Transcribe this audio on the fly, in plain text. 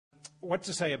what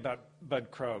to say about Bud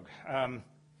Krogh.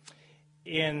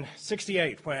 In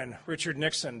 '68, when Richard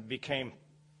Nixon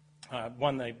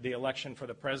won the election for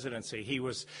the presidency, he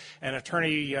was an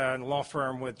attorney in a law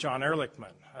firm with John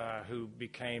Ehrlichman, who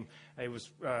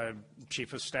was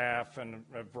chief of staff and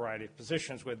a variety of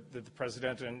positions with the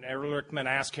president. And Ehrlichman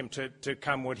asked him to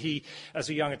come. Would he, as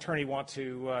a young attorney, want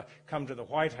to come to the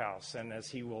White House? And as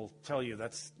he will tell you,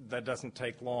 that doesn't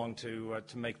take long to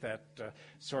make that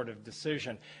sort of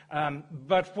decision.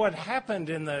 But what happened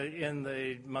in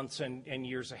the months and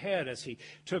years ahead, as he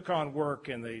took on work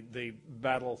in the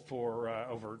battle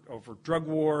over drug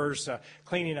wars,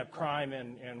 cleaning up crime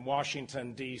in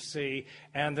Washington, D.C.,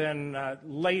 and then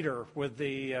later with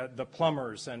the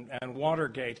plumbers and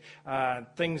Watergate,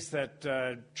 things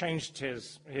that changed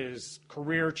his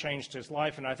career, changed his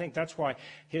life, and I think that's why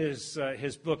his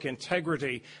book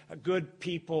Integrity, Good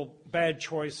People, Bad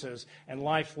Choices, and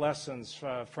Life Lessons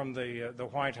from the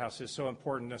White House is so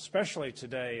important, especially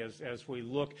today as we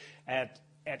look at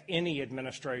any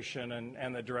administration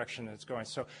and the direction it's going.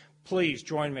 So please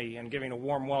join me in giving a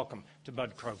warm welcome to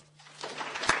Bud Krogh.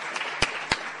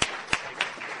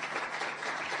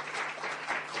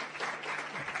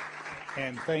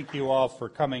 And thank you all for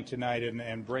coming tonight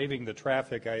and braving the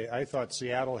traffic. I thought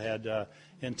Seattle had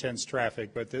intense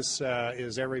traffic, but this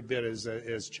is every bit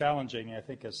as challenging, I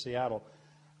think, as Seattle.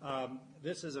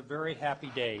 This is a very happy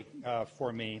day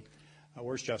for me.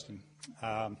 Where's Justin?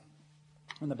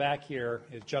 In the back here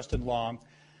is Justin Long.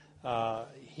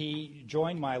 He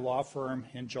joined my law firm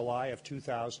in July of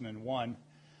 2001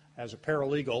 as a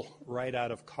paralegal right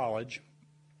out of college.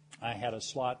 I had a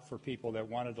slot for people that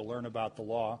wanted to learn about the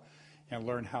law and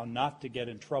learn how not to get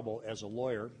in trouble as a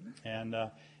lawyer. And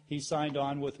he signed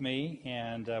on with me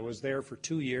and was there for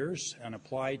 2 years and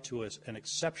applied to an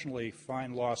exceptionally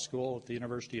fine law school at the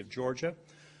University of Georgia.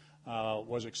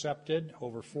 Was accepted.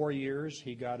 Over 4 years,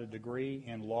 he got a degree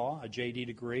in law, a JD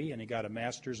degree, and he got a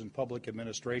master's in public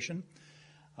administration.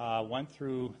 Went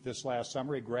through this last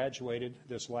summer. He graduated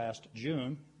this last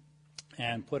June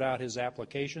and put out his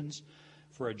applications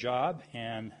for a job,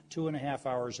 and 2.5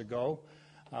 hours ago,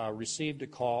 received a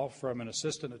call from an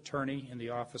assistant attorney in the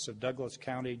office of Douglas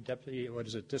County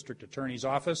District Attorney's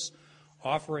Office,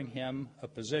 offering him a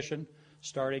position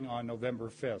starting on November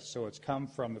 5th. So it's come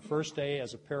from the first day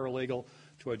as a paralegal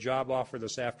to a job offer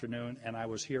this afternoon, and I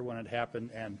was here when it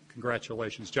happened, and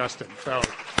congratulations, Justin. So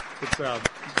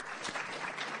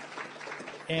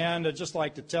and I'd just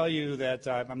like to tell you that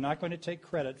I'm not going to take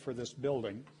credit for this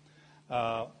building,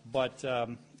 but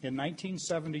in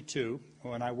 1972,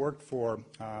 when I worked for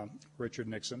Richard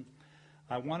Nixon,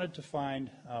 I wanted to find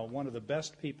one of the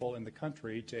best people in the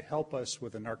country to help us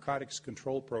with a narcotics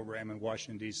control program in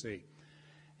Washington, D.C.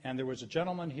 And there was a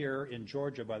gentleman here in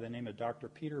Georgia by the name of Dr.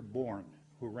 Peter Bourne,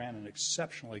 who ran an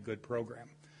exceptionally good program.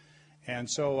 And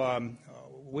so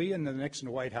we in the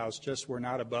Nixon White House just were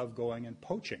not above going and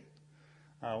poaching.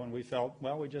 When we felt,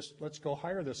 well, let's go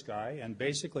hire this guy and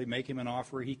basically make him an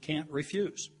offer he can't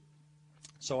refuse.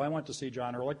 So I went to see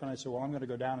John Ehrlichman. I said, well, I'm going to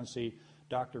go down and see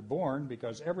Dr. Bourne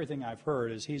because everything I've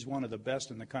heard is he's one of the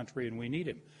best in the country and we need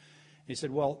him. He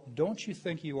said, well, don't you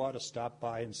think you ought to stop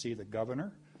by and see the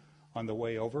governor on the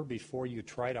way over before you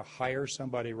try to hire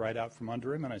somebody right out from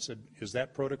under him? And I said, is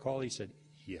that protocol? He said,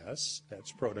 yes,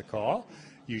 that's protocol.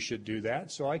 You should do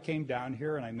that. So I came down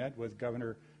here and I met with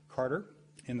Governor Carter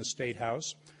in the State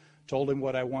House, told him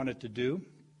what I wanted to do.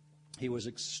 He was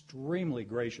extremely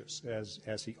gracious,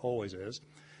 as he always is.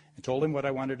 I told him what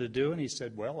I wanted to do, and he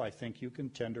said, well, I think you can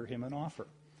tender him an offer.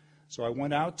 So I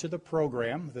went out to the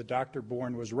program that Dr.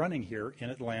 Bourne was running here in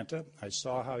Atlanta. I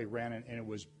saw how he ran it, and it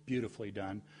was beautifully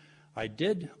done. I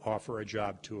did offer a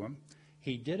job to him.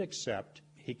 He did accept.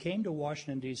 He came to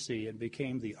Washington, D.C., and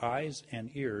became the eyes and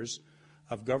ears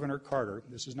of Governor Carter.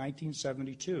 This is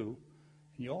 1972.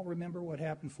 And you all remember what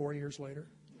happened 4 years later?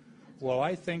 Well,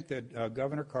 I think that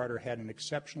Governor Carter had an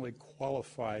exceptionally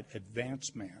qualified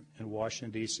advance man in Washington,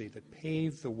 D.C. that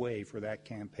paved the way for that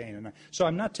campaign. And so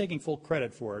I'm not taking full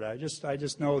credit for it. I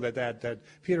just know that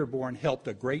Peter Bourne helped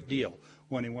a great deal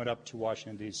when he went up to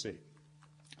Washington, D.C.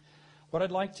 What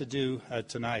I'd like to do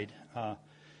tonight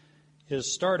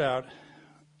is start out,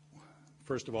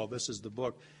 first of all, this is the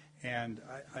book. And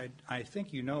I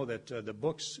think you know that the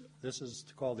books, this is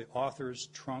called the Author's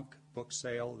Trunk book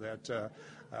sale, that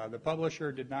the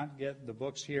publisher did not get the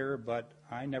books here, but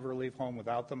I never leave home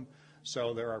without them.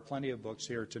 So there are plenty of books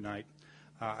here tonight.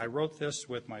 I wrote this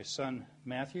with my son,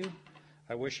 Matthew.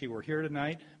 I wish he were here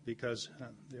tonight because,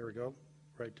 there we go,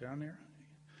 right down there.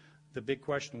 The big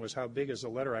question was, how big is the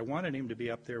letter? I wanted him to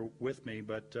be up there with me,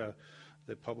 but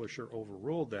the publisher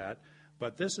overruled that.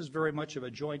 But this is very much of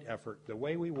a joint effort. The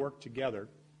way we work together,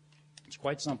 it's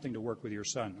quite something to work with your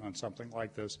son on something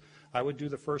like this. I would do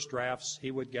the first drafts. He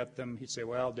would get them. He'd say,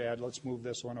 well, Dad, let's move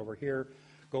this one over here.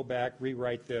 Go back,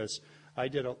 rewrite this. I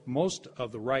did most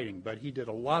of the writing, but he did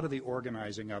a lot of the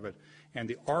organizing of it. And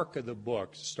the arc of the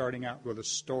book, starting out with a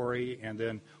story and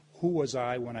then who was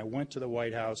I when I went to the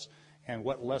White House and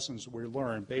what lessons we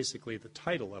learned, basically the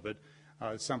title of it,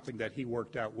 is something that he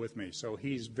worked out with me. So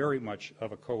he's very much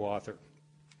of a co-author.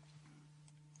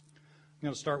 I'm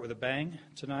going to start with a bang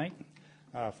tonight.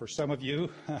 For some of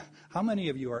you, how many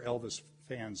of you are Elvis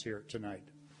fans here tonight?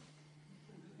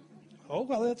 Oh,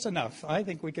 well, that's enough. I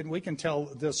think we can tell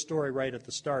this story right at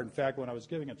the start. In fact, when I was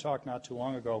giving a talk not too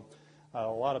long ago, a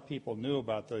lot of people knew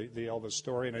about the Elvis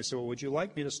story, and I said, well, would you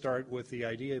like me to start with the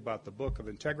idea about the Book of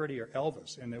Integrity or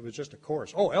Elvis? And it was just a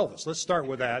chorus. Oh, Elvis, let's start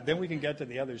with that. Then we can get to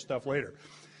the other stuff later.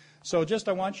 So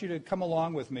I want you to come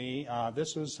along with me. I've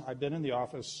been in the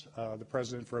office, the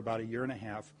president, for about a year and a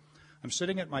half. I'm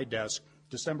sitting at my desk,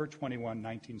 December 21,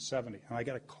 1970, and I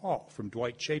got a call from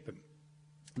Dwight Chapin.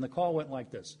 And the call went like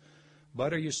this.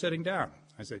 Bud, are you sitting down?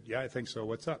 I said, yeah, I think so.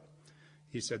 What's up?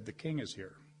 He said, the king is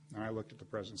here. And I looked at the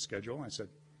president's schedule, and I said,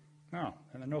 no,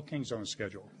 and no king's on the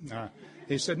schedule.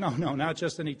 He said, no, not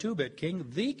just any two-bit king,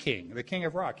 the king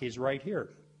of rock. He's right here.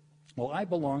 Well, I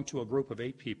belong to a group of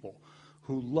 8 people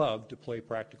who love to play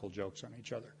practical jokes on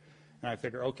each other. And I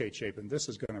figured, okay, Chapin, this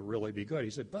is going to really be good.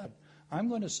 He said, Bud, I'm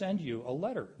going to send you a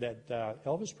letter that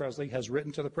Elvis Presley has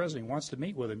written to the president. He wants to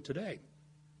meet with him today.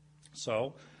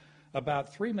 So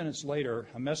about 3 minutes later,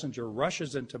 a messenger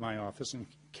rushes into my office and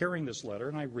carrying this letter,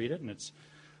 and I read it, and it's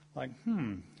like,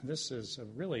 this is a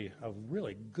really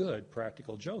good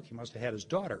practical joke. He must have had his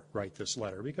daughter write this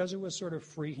letter because it was sort of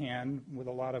freehand with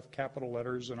a lot of capital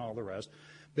letters and all the rest,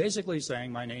 basically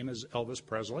saying, my name is Elvis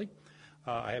Presley.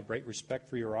 I have great respect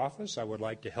for your office. I would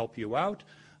like to help you out.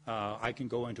 I can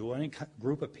go into any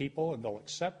group of people and they'll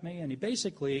accept me. And he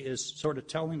basically is sort of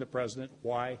telling the president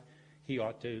why he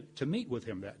ought to meet with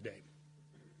him that day.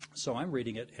 So I'm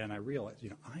reading it and I realize,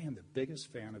 I am the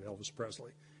biggest fan of Elvis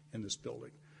Presley in this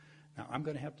building. Now I'm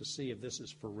going to have to see if this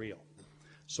is for real.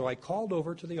 So I called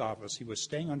over to the office. He was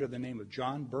staying under the name of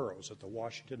John Burroughs at the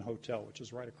Washington Hotel, which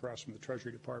is right across from the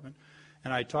Treasury Department.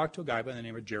 And I talked to a guy by the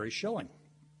name of Jerry Schilling.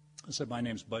 I said, my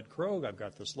name's Bud Krogh. I've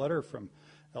got this letter from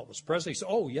Elvis Presley. He said,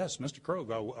 oh, yes, Mr.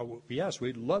 Krogh, yes,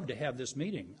 we'd love to have this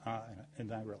meeting.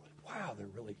 And I realized, wow,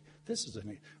 this is a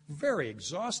very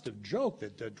exhaustive joke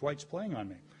that Dwight's playing on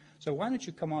me. So why don't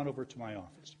you come on over to my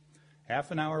office?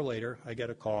 Half an hour later, I get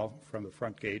a call from the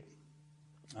front gate.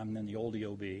 I'm in the old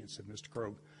EOB and said, Mr.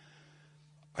 Krogh,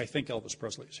 I think Elvis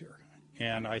Presley is here.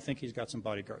 And I think he's got some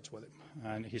bodyguards with him.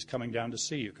 And he's coming down to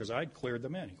see you because I'd cleared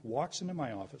them in. He walks into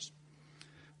my office.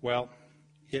 Well,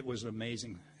 it was an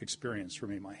amazing experience for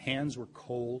me. My hands were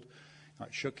cold. I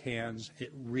shook hands.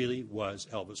 It really was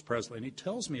Elvis Presley. And he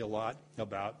tells me a lot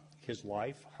about his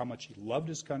life, how much he loved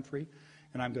his country.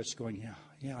 And I'm just going,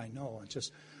 yeah, I know.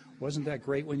 Wasn't that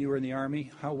great when you were in the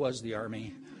Army? How was the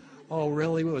Army? Oh,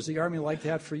 really? Was the Army like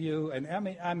that for you? And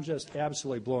I'm just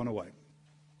absolutely blown away.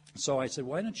 So I said,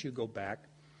 why don't you go back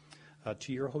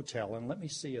to your hotel and let me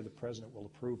see if the president will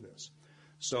approve this.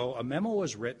 So a memo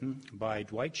was written by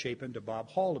Dwight Chapin to Bob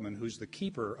Haldeman, who's the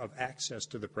keeper of access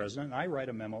to the president, and I write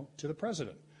a memo to the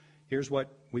president. Here's what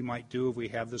we might do if we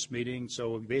have this meeting,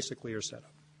 so we basically are set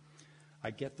up.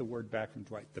 I get the word back from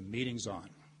Dwight, the meeting's on.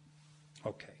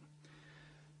 Okay.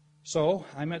 So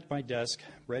I'm at my desk,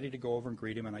 ready to go over and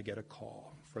greet him, and I get a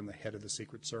call from the head of the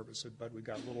Secret Service. Said, Bud, we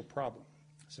got a little problem.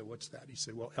 I said, what's that? He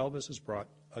said, well, Elvis has brought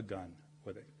a gun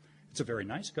with him. It's a very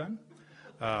nice gun.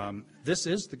 This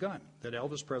is the gun that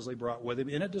Elvis Presley brought with him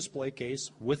in a display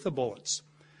case with the bullets.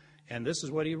 And this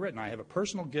is what he had written. I have a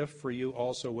personal gift for you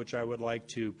also, which I would like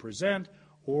to present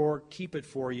or keep it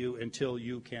for you until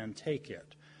you can take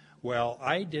it. Well,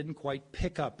 I didn't quite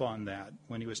pick up on that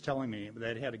when he was telling me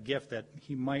that he had a gift that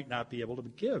he might not be able to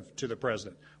give to the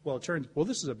president. Well, it turns, well,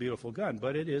 this is a beautiful gun,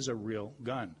 but it is a real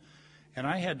gun. And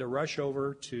I had to rush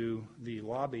over to the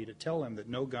lobby to tell him that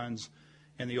no guns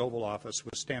in the Oval Office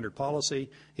was standard policy.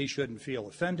 He shouldn't feel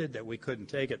offended that we couldn't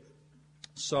take it.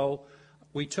 So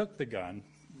we took the gun,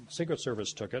 Secret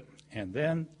Service took it, and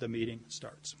then the meeting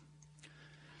starts.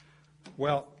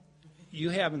 Well, you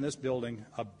have in this building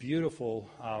a beautiful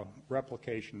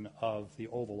replication of the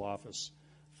Oval Office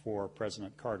for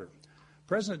President Carter.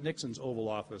 President Nixon's Oval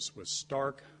Office was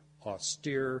stark,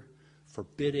 austere,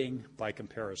 forbidding by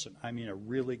comparison. I mean, a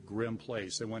really grim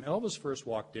place. And when Elvis first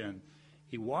walked in,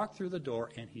 he walked through the door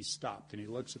and he stopped and he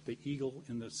looks at the eagle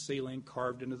in the ceiling,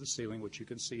 carved into the ceiling, which you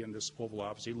can see in this Oval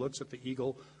Office. He looks at the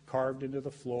eagle carved into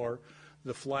the floor,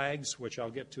 The flags, which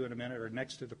I'll get to in a minute, are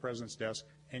next to the president's desk,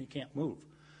 and he can't move.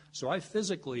 So I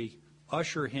physically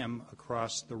usher him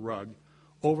across the rug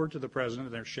over to the president,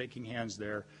 and they're shaking hands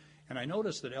there. And I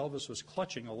noticed that Elvis was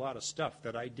clutching a lot of stuff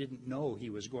that I didn't know he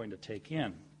was going to take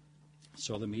in.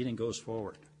 So the meeting goes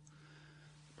forward.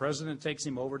 The president takes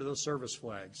him over to the service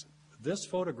flags. This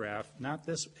photograph, not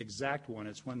this exact one,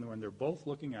 it's when they're both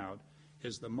looking out,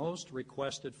 is the most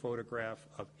requested photograph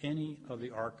of any of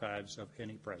the archives of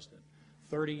any president.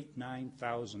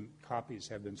 39,000 copies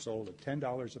have been sold at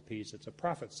 $10 a piece. It's a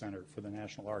profit center for the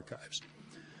National Archives.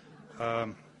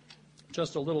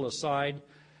 Just a little aside,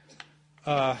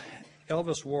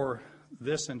 Elvis wore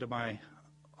this into my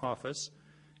office,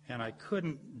 and I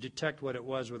couldn't detect what it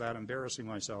was without embarrassing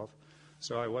myself,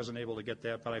 so I wasn't able to get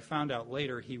that. But I found out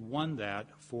later he won that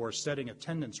for setting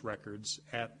attendance records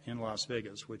in Las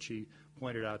Vegas, which he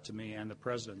pointed out to me and the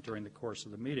president during the course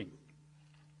of the meeting.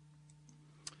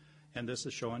 And this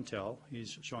is show and tell.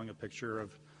 He's showing a picture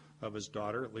of his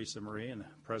daughter, Lisa Marie, and the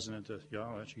president,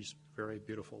 she's a very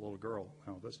beautiful little girl,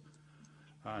 Elvis.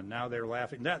 Now they're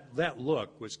laughing. That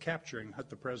look was capturing what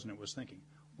the president was thinking.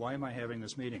 Why am I having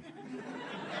this meeting?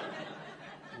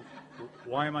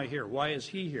 Why am I here? Why is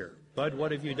he here? Bud,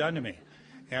 what have you done to me?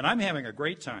 And I'm having a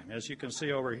great time, as you can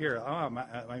see over here.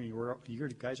 You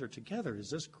guys are together. Is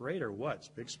this great or what?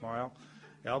 Big smile.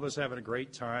 Elvis having a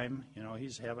great time.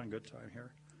 He's having a good time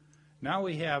here. Now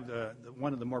we have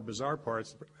one of the more bizarre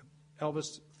parts.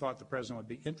 Elvis thought the president would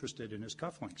be interested in his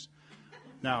cufflinks.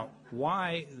 Now,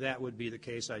 why that would be the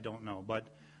case, I don't know. But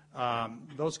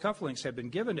those cufflinks had been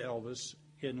given to Elvis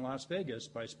in Las Vegas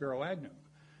by Spiro Agnew.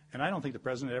 And I don't think the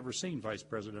president had ever seen vice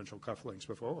presidential cufflinks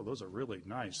before. Oh, those are really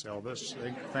nice, Elvis.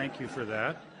 Thank you for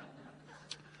that.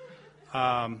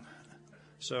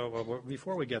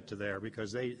 Before we get to there,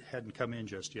 because they hadn't come in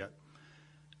just yet,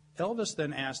 Elvis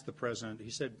then asked the president, he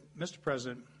said, Mr.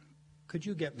 President, could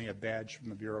you get me a badge from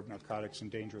the Bureau of Narcotics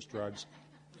and Dangerous Drugs?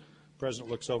 The president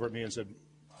looks over at me and said,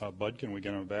 Bud, can we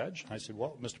get him a badge? I said,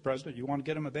 well, Mr. President, you want to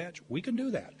get him a badge? We can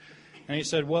do that. And he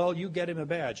said, well, you get him a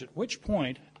badge. At which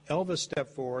point, Elvis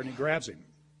stepped forward and he grabs him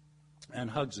and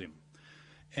hugs him.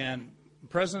 And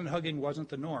president hugging wasn't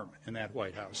the norm in that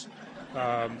White House.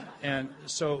 And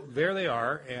so there they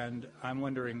are, and I'm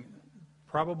wondering,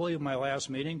 probably my last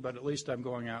meeting, but at least I'm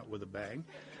going out with a bang.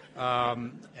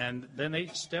 And then they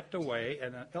stepped away,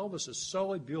 and Elvis is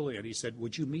so ebullient, he said,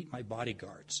 would you meet my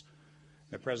bodyguards?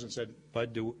 The president said,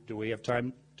 Bud, do we have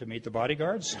time to meet the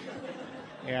bodyguards?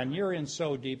 And you're in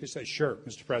so deep, he said, sure,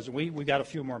 Mr. President, we got a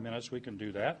few more minutes, we can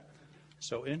do that.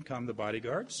 So in come the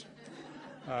bodyguards,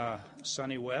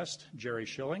 Sonny West, Jerry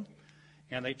Schilling,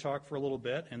 and they talk for a little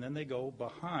bit, and then they go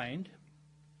behind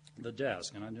the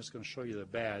desk. And I'm just going to show you the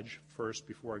badge first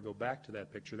before I go back to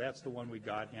that picture. That's the one we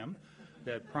got him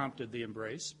that prompted the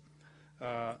embrace.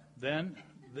 Then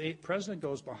the president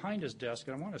goes behind his desk,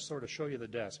 and I want to sort of show you the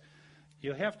desk.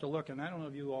 You have to look, and I don't know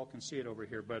if you all can see it over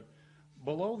here, but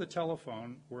below the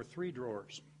telephone were 3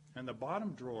 drawers, and the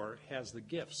bottom drawer has the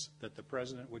gifts that the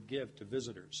president would give to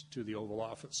visitors to the Oval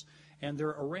Office, and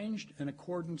they're arranged in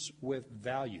accordance with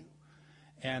value.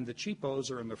 And the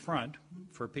cheapos are in the front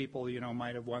for people,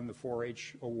 might have won the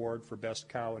 4-H award for best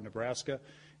cow in Nebraska,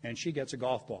 and she gets a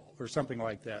golf ball or something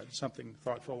like that, something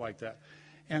thoughtful like that.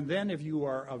 And then if you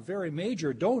are a very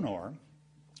major donor,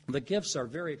 the gifts are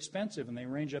very expensive, and they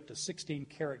range up to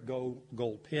 16-karat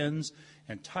gold pins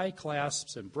and tie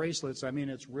clasps and bracelets. I mean,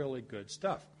 it's really good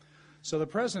stuff. So the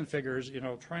president figures,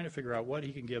 trying to figure out what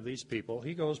he can give these people.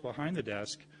 He goes behind the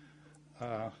desk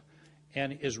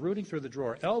and is rooting through the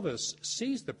drawer. Elvis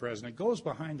sees the president, goes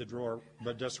behind the drawer,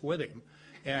 but just with him.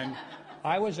 And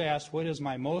I was asked what is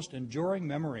my most enduring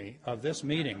memory of this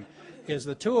meeting is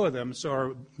the two of them,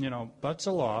 butts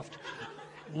aloft,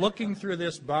 looking through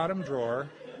this bottom drawer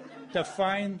to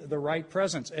find the right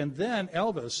presents. And then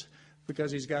Elvis, because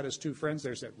he's got his 2 friends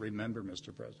there, said, remember,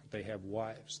 Mr. President, they have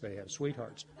wives, they have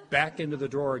sweethearts. Back into the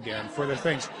drawer again for the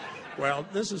things. Well,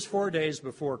 this is 4 days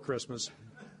before Christmas,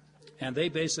 and they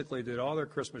basically did all their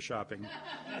Christmas shopping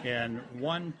in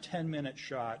one 10-minute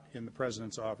shot in the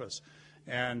president's office.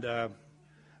 And I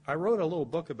wrote a little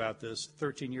book about this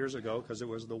 13 years ago because it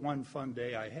was the one fun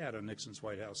day I had on Nixon's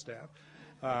White House staff.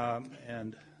 Let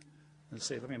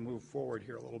me move forward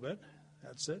here a little bit.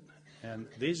 That's it. And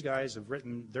these guys have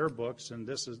written their books, and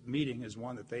this meeting is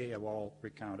one that they have all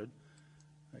recounted.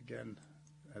 Again,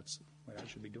 I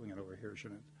should be doing it over here,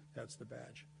 shouldn't it? That's the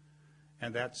badge.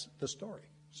 And that's the story.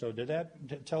 So did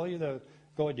that tell you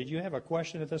did you have a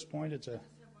question at this point? I just have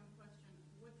one question.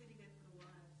 What did he get for the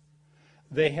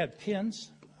wives? They had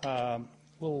pins,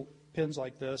 little pins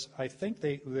like this. I think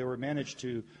they were managed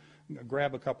to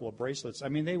grab a couple of bracelets. I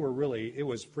mean, they were really, it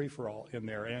was free-for-all in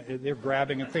there. And they're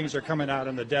grabbing, and things are coming out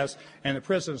on the desk, and the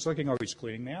president's looking over, he's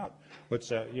cleaning me out. But,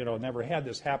 never had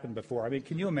this happen before. I mean,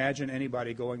 can you imagine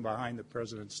anybody going behind the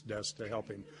president's desk to help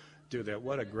him do that?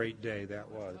 What a great day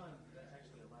that was.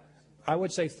 I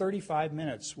would say 35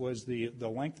 minutes was the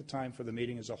length of time for the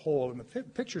meeting as a whole, and the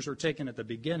pictures were taken at the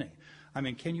beginning. I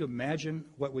mean, can you imagine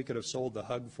what we could have sold the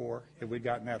hug for if we'd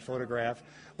gotten that photograph,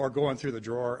 or going through the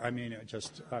drawer? I mean,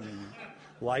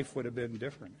 life would have been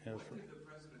different. What did the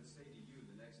president say to you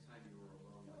the next time you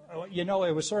were alone?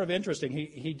 It was sort of interesting.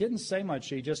 He didn't say much.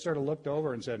 He just sort of looked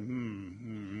over and said,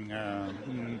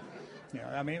 Yeah,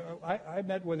 I mean, I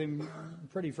met with him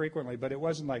pretty frequently, but it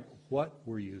wasn't like, what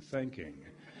were you thinking?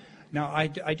 Now, I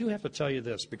do have to tell you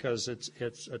this, because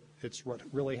it's what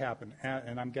really happened,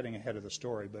 and I'm getting ahead of the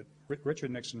story, but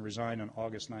Richard Nixon resigned on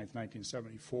August 9th,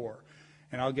 1974,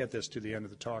 and I'll get this to the end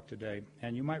of the talk today.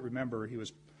 And you might remember he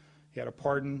had a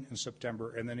pardon in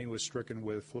September, and then he was stricken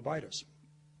with phlebitis,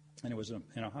 and he was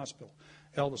in a hospital.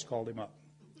 Elvis called him up,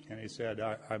 and he said,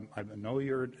 I know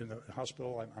you're in the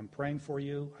hospital. I'm praying for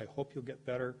you. I hope you'll get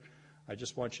better. I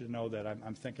just want you to know that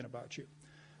I'm thinking about you.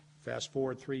 Fast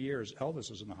forward 3 years,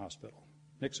 Elvis is in the hospital.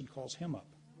 Nixon calls him up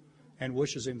and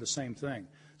wishes him the same thing.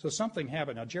 So something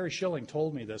happened. Now, Jerry Schilling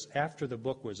told me this after the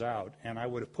book was out, and I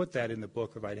would have put that in the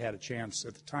book if I'd had a chance.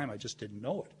 At the time, I just didn't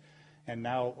know it. And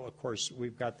now, of course,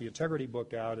 we've got the Integrity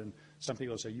book out, and some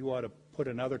people say, you ought to put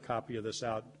another copy of this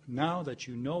out. Now that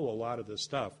you know a lot of this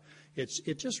stuff,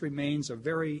 it just remains a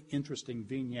very interesting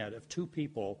vignette of two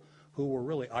people who were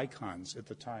really icons at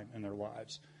the time in their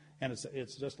lives. And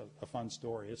it's just a fun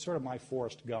story. It's sort of my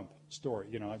Forrest Gump story.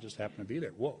 I just happen to be there.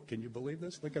 Whoa, can you believe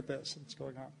this? Look at this. What's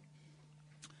going on?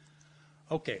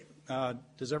 Okay.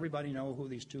 Does everybody know who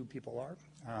these two people are?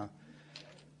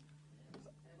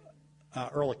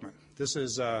 Ehrlichman. This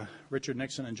is Richard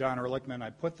Nixon and John Ehrlichman.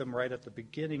 I put them right at the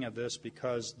beginning of this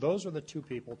because those are the two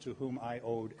people to whom I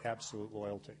owed absolute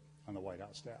loyalty on the White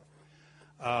House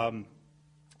staff.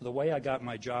 The way I got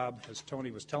my job, as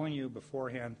Tony was telling you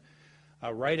beforehand,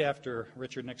 right after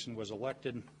Richard Nixon was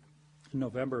elected in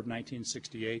November of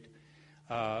 1968,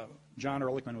 John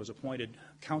Ehrlichman was appointed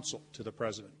counsel to the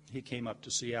president. He came up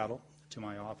to Seattle to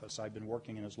my office. I'd been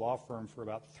working in his law firm for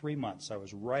about 3 months. I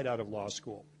was right out of law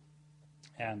school.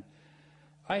 And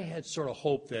I had sort of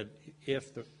hoped that if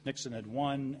Nixon had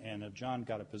won and if John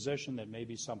got a position, that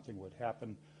maybe something would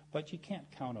happen. But you can't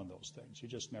count on those things. You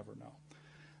just never know.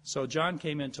 So John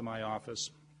came into my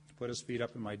office, put his feet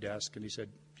up in my desk, and he said,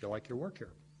 do you like your work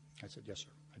here? I said, yes, sir,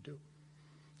 I do.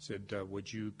 He said,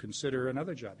 would you consider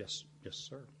another job? Yes,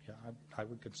 sir. Yeah, I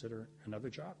would consider another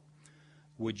job.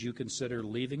 Would you consider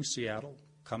leaving Seattle,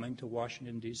 coming to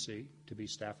Washington, D.C., to be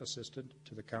staff assistant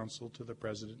to the counsel, to the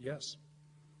president? Yes.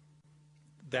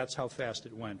 That's how fast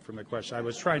it went from the question. I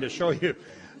was trying to show you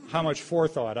how much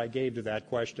forethought I gave to that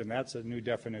question. That's a new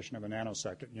definition of a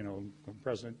nanosecond.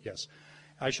 President, yes.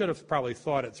 I should have probably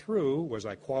thought it through. Was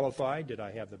I qualified? Did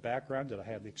I have the background? Did I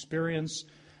have the experience?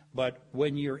 But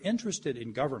when you're interested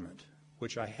in government,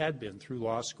 which I had been through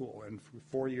law school and for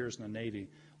 4 years in the Navy,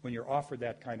 when you're offered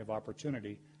that kind of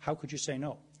opportunity, how could you say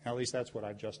no? At least that's what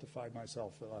I've justified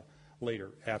myself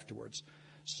later afterwards.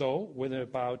 So within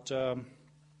about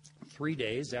 3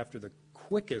 days after the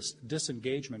quickest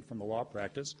disengagement from the law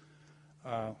practice,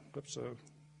 now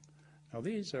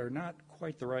these are not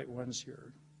quite the right ones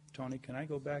here. Tony, can I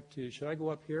go back to, should I go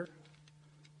up here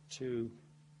to,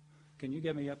 can you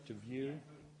get me up to view?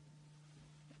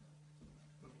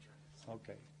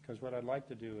 Okay, because what I'd like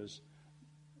to do is,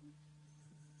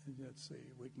 let's see,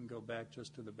 we can go back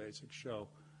just to the basic show.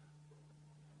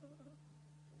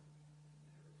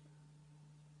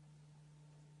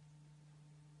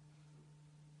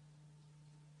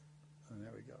 And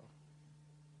there we go.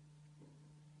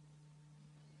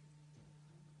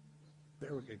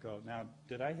 There we go. Now,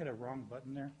 did I hit a wrong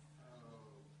button there?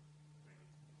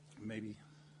 Maybe.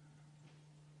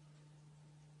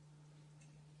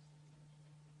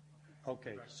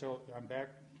 Okay, so I'm back.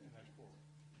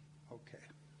 Okay.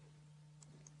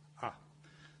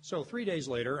 So 3 days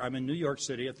later, I'm in New York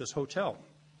City at this hotel.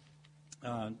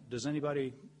 Does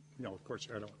anybody, of course,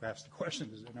 I don't ask the question.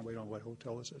 Does anybody know what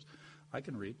hotel this is? I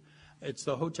can read. It's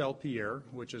the Hotel Pierre,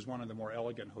 which is one of the more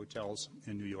elegant hotels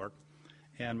in New York.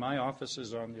 And my office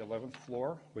is on the 11th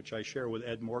floor, which I share with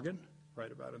Ed Morgan,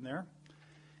 right about in there.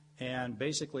 And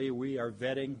basically, we are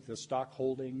vetting the stock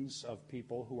holdings of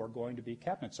people who are going to be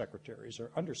cabinet secretaries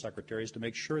or undersecretaries to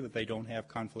make sure that they don't have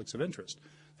conflicts of interest.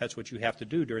 That's what you have to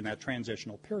do during that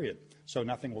transitional period, so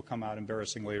nothing will come out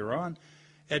embarrassing later on.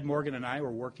 Ed Morgan and I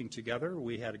were working together.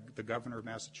 We had the governor of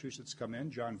Massachusetts come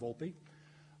in, John Volpe.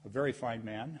 a very fine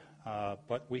man,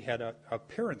 but we had an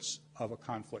appearance of a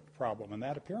conflict problem, and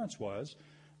that appearance was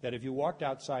that if you walked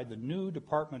outside the new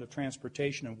Department of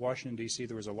Transportation in Washington, D.C.,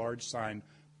 there was a large sign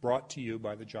brought to you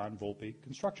by the John Volpe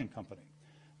Construction Company.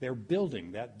 They're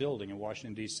building that building in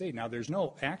Washington, D.C. Now, there's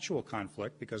no actual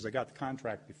conflict because they got the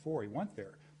contract before he went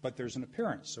there, but there's an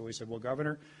appearance. So we said, well,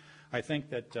 Governor, I think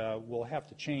that we'll have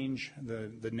to change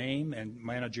the name and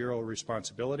managerial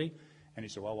responsibility. And he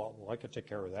said, well, I could take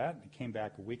care of that. And he came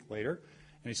back a week later,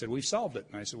 and he said, we solved it.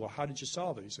 And I said, well, how did you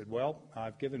solve it? He said, well,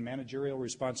 I've given managerial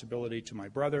responsibility to my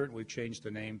brother, and we've changed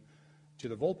the name to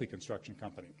the Volpe Construction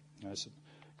Company. And I said,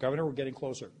 Governor, we're getting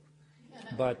closer.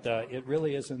 But it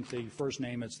really isn't the first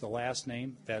name, it's the last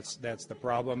name. That's the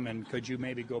problem, and could you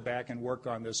maybe go back and work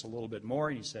on this a little bit more?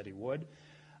 And he said he would.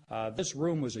 This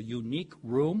room was a unique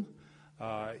room.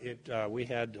 We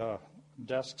had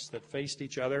desks that faced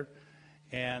each other,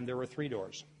 and there were 3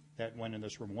 doors that went in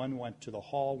this room. One went to the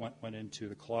hall, one went into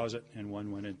the closet, and one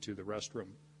went into the restroom.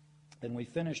 And we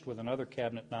finished with another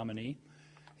cabinet nominee.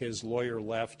 His lawyer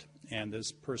left, and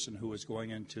this person who was going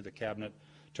into the cabinet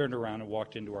turned around and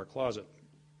walked into our closet.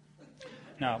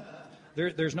 Now,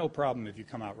 there's no problem if you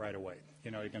come out right away.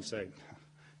 You know, you can say,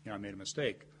 I made a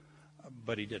mistake,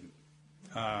 but he didn't.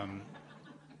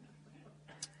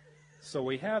 So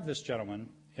we have this gentleman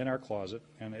in our closet,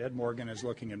 and Ed Morgan is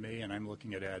looking at me, and I'm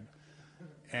looking at Ed.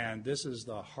 And this is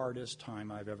the hardest time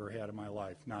I've ever had in my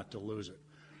life, not to lose it.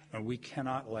 And we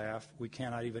cannot laugh. We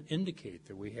cannot even indicate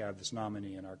that we have this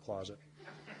nominee in our closet.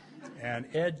 And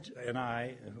Ed and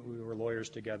I, we were lawyers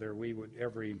together, we would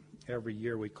every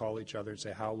year we'd call each other and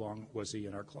say, how long was he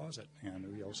in our closet? And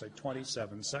we'd all say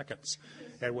 27 seconds,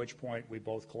 at which point we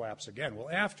both collapse again. Well,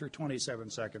 after 27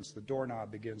 seconds, the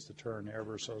doorknob begins to turn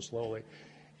ever so slowly,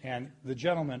 and the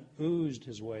gentleman oozed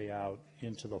his way out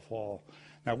into the hall.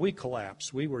 Now, we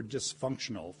collapsed. We were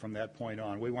dysfunctional from that point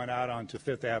on. We went out onto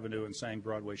Fifth Avenue and sang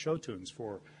Broadway show tunes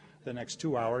for the next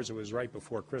 2 hours. It was right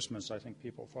before Christmas. I think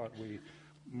people thought we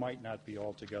might not be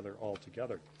all together.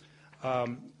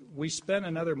 We spent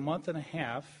another month and a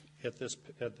half at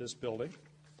this building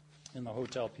in the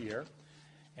Hotel Pierre,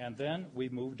 and then we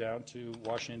moved down to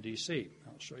Washington, D.C.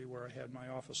 I'll show you where I had my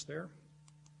office there.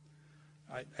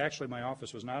 Actually, my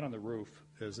office was not on the roof,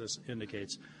 as this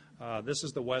indicates. This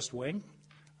is the West Wing.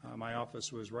 My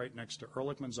office was right next to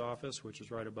Ehrlichman's office, which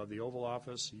is right above the Oval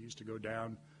Office. He used to go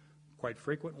down quite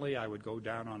frequently. I would go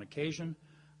down on occasion.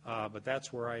 But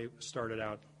that's where I started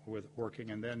out with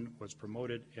working, and then was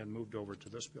promoted and moved over to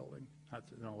this building.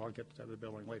 I'll get to the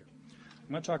building later. I'm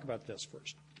going to talk about this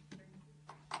first.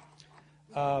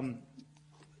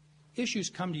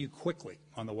 Issues come to you quickly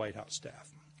on the White House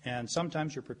staff, and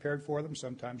sometimes you're prepared for them,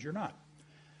 sometimes you're not.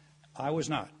 I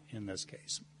was not in this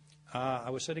case. I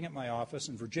was sitting at my office,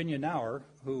 and Virginia Nauer,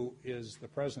 who is the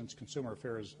President's Consumer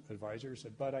Affairs Advisor,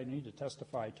 said, Bud, I need to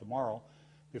testify tomorrow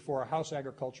before a House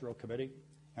Agricultural Committee,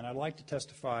 and I'd like to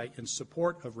testify in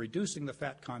support of reducing the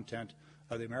fat content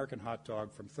of the American hot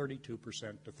dog from 32%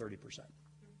 to 30%.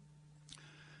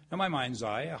 Now, my mind's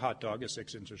eye, a hot dog is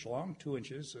 6 inches long, 2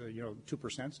 inches,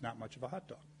 2% is not much of a hot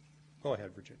dog. Go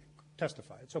ahead, Virginia.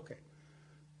 Testify. It's okay.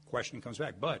 Question comes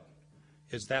back, Bud,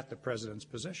 is that the President's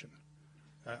position?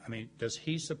 Does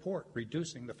he support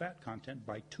reducing the fat content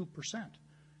by 2%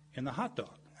 in the hot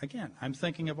dog? Again, I'm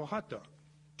thinking of a hot dog.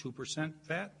 2%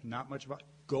 fat, not much of a,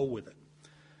 go with it.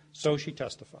 So she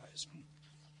testifies.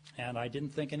 And I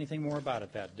didn't think anything more about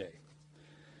it that day.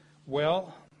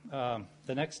 Well,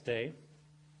 the next day,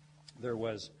 there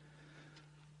was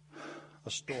a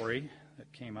story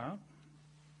that came out,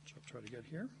 which I'll try to get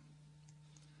here.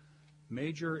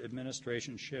 Major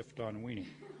administration shift on weaning.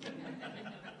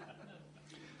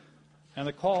 And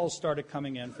the calls started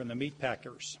coming in from the meat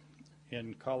packers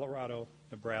in Colorado,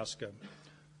 Nebraska,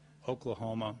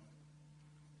 Oklahoma,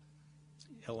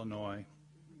 Illinois,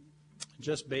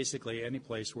 just basically any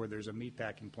place where there's a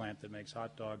meatpacking plant that makes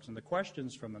hot dogs. And the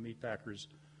questions from the meatpackers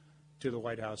to the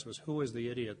White House was, who is the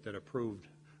idiot that approved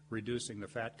reducing the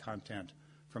fat content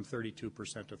from 32%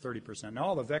 to 30%? Now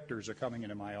all the vectors are coming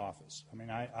into my office.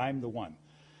 I'm the one.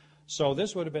 So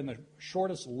this would have been the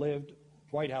shortest-lived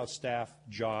White House staff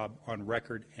job on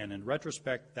record, and in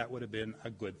retrospect, that would have been a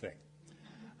good thing.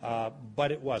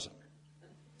 But it wasn't.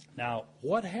 Now,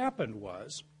 what happened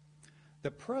was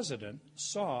the President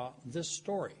saw this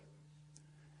story,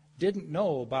 didn't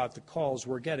know about the calls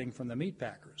we're getting from the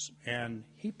meatpackers, and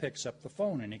he picks up the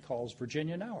phone and he calls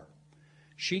Virginia Nauer.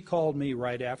 She called me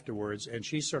right afterwards, and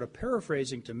she's sort of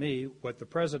paraphrasing to me what the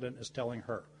President is telling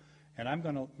her. And I'm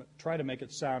going to try to make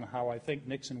it sound how I think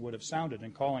Nixon would have sounded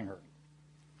in calling her.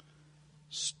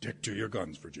 Stick to your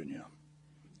guns, Virginia.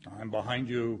 I'm behind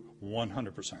you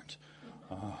 100%.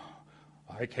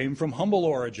 I came from humble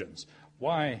origins.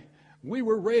 Why, we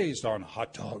were raised on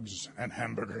hot dogs and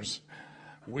hamburgers.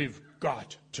 We've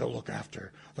got to look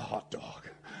after the hot dog.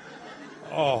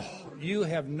 Oh, you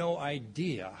have no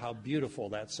idea how beautiful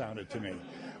that sounded to me.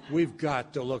 We've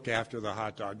got to look after the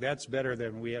hot dog. That's better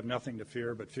than we have nothing to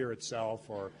fear but fear itself,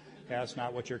 or ask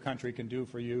not what your country can do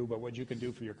for you, but what you can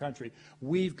do for your country.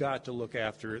 We've got to look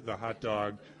after the hot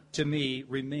dog, to me,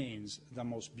 remains the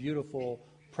most beautiful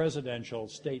presidential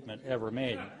statement ever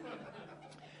made.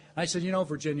 I said, you know,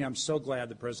 Virginia, I'm so glad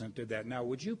the president did that. Now,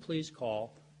 would you please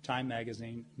call Time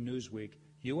Magazine, Newsweek,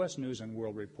 U.S. News and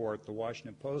World Report, the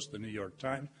Washington Post, the New York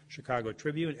Times, Chicago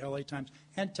Tribune, L.A. Times,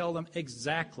 and tell them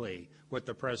exactly what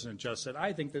the president just said.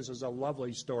 I think this is a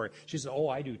lovely story. She said, oh,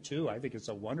 I do too. I think it's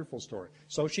a wonderful story.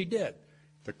 So she did.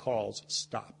 The calls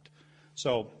stopped.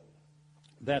 So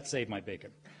that saved my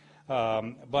bacon.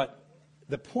 But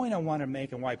the point I want to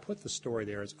make and why I put the story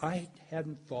there is I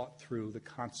hadn't thought through the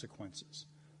consequences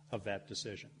of that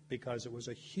decision, because it was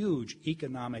a huge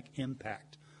economic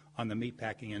impact on the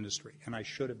meatpacking industry, and I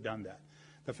should have done that.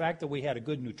 The fact that we had a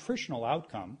good nutritional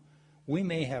outcome, we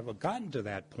may have gotten to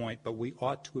that point, but we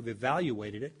ought to have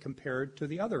evaluated it compared to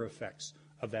the other effects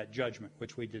of that judgment,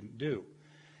 which we didn't do.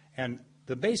 And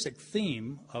the basic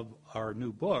theme of our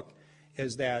new book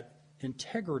is that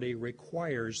integrity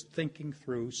requires thinking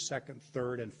through second,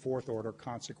 third, and fourth order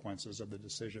consequences of the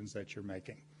decisions that you're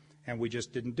making. And we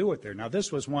just didn't do it there. Now,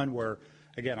 this was one where,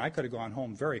 again, I could have gone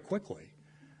home very quickly.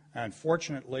 And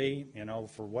fortunately, you know,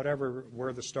 for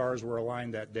where the stars were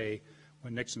aligned that day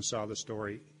when Nixon saw the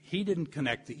story, he didn't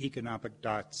connect the economic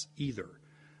dots either.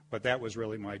 But that was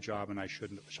really my job, and I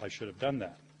should have done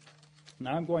that.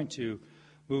 Now I'm going to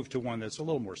move to one that's a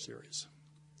little more serious.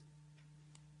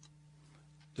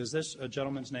 Does this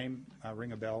gentleman's name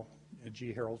ring a bell?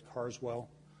 G. Harold Carswell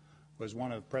was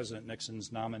one of President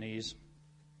Nixon's nominees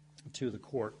to the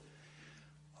court.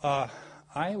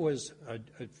 I was a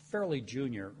fairly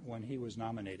junior when he was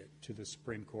nominated to the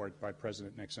Supreme Court by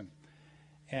President Nixon.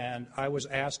 And I was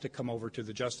asked to come over to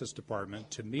the Justice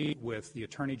Department to meet with the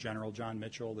Attorney General, John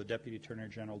Mitchell, the Deputy Attorney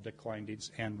General, Dick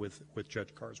Kleindienst, and with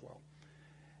Judge Carswell.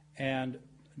 And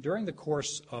during the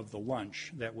course of the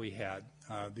lunch that we had,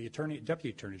 the Deputy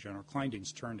Attorney General,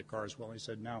 Kleindienst, turned to Carswell and he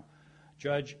said, now,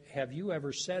 Judge, have you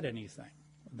ever said anything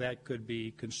that could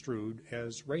be construed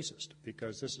as racist?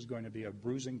 Because this is going to be a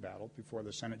bruising battle before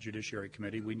the Senate Judiciary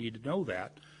Committee. We need to know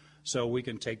that so we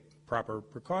can take proper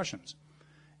precautions.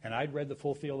 And I'd read the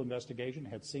full field investigation,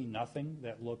 had seen nothing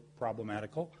that looked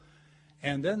problematical.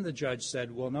 And then the judge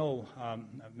said, well, no,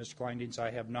 Mr. Kleindienst,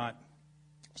 I have not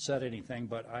said anything,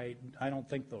 but I don't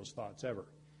think those thoughts ever.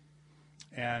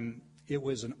 And it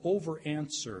was an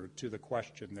over-answer to the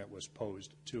question that was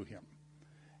posed to him.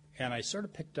 And I sort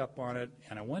of picked up on it,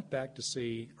 and I went back to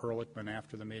see Ehrlichman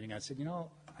after the meeting. I said, you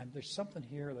know, there's something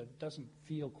here that doesn't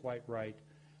feel quite right,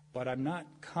 but I'm not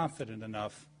confident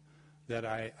enough that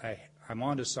I'm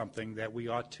onto something that we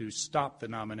ought to stop the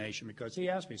nomination. Because he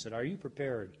asked me, he said, are you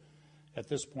prepared at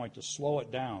this point to slow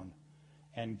it down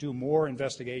and do more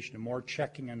investigation and more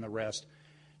checking and the rest?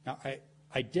 Now,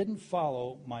 I didn't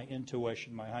follow my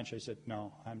intuition, my hunch. I said,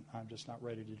 no, I'm just not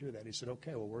ready to do that. He said,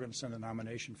 okay, well, we're going to send the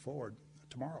nomination forward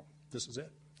tomorrow. This is it.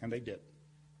 And they did.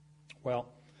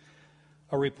 Well,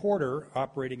 a reporter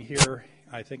operating here,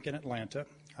 I think in Atlanta,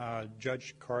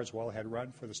 Judge Carswell had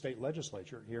run for the state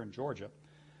legislature here in Georgia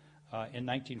in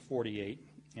 1948,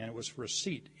 and it was for a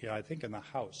seat, I think, in the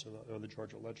House of the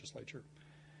Georgia legislature.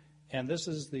 And this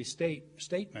is the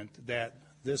statement that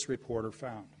this reporter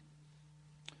found.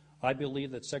 I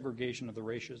believe that segregation of the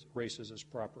races is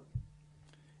proper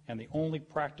and the only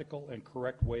practical and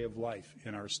correct way of life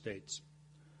in our states.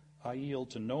 I yield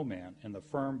to no man in the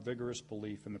firm, vigorous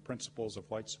belief in the principles of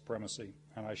white supremacy,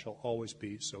 and I shall always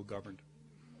be so governed.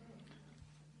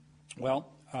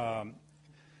 Well,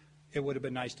 it would have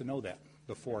been nice to know that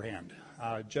beforehand.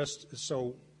 Just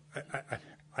so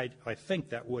I think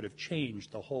that would have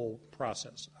changed the whole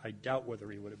process. I doubt whether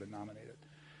he would have been nominated.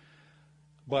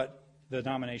 But the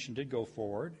nomination did go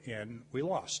forward, and we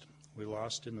lost. We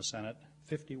lost in the Senate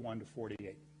 51 to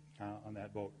 48 on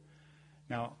that vote.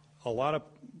 Now, a lot of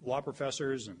law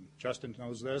professors, and Justin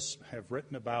knows this, have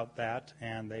written about that,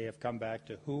 and they have come back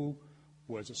to who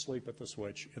was asleep at the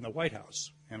switch in the White House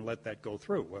and let that go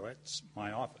through. Well, that's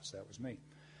my office. That was me.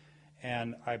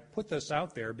 And I put this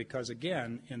out there because,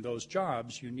 again, in those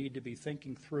jobs, you need to be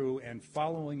thinking through and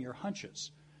following your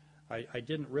hunches. I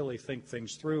didn't really think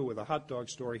things through with a hot dog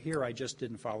story here. I just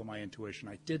didn't follow my intuition.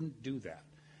 I didn't do that.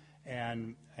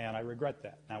 And I regret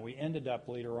that. Now, we ended up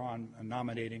later on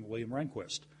nominating William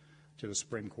Rehnquist to the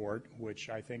Supreme Court, which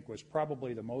I think was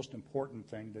probably the most important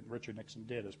thing that Richard Nixon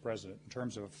did as president in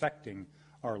terms of affecting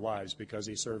our lives, because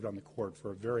he served on the court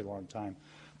for a very long time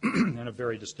in a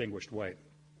very distinguished way.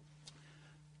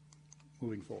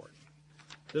 Moving forward.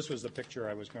 This was the picture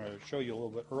I was going to show you a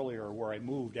little bit earlier, where I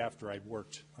moved after I'd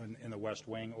worked in the West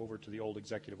Wing over to the old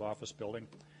executive office building.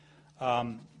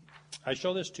 I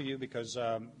show this to you because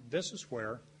this is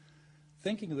where,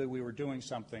 thinking that we were doing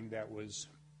something that was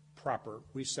proper,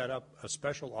 we set up a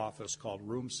special office called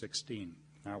Room 16.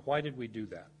 Now, why did we do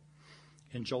that?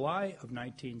 In July of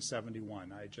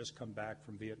 1971, I had just come back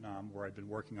from Vietnam, where I'd been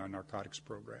working on narcotics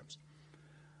programs.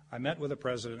 I met with the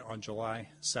president on July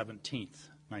 17th,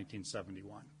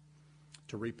 1971,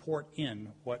 to report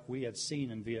in what we had seen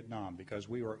in Vietnam, because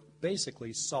we were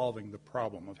basically solving the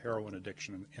problem of heroin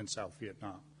addiction in South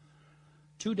Vietnam.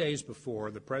 2 days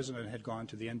before, the president had gone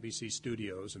to the NBC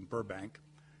studios in Burbank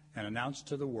and announced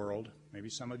to the world, maybe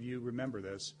some of you remember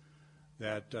this,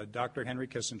 that Dr. Henry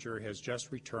Kissinger has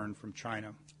just returned from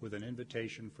China with an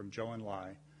invitation from Zhou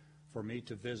Enlai for me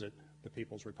to visit the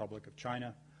People's Republic of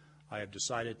China. I have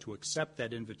decided to accept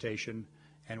that invitation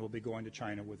and will be going to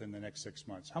China within the next 6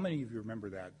 months. How many of you remember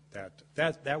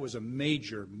that? That was a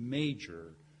major,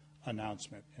 major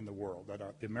announcement in the world,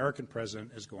 that the American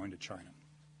president is going to China.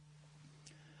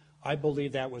 I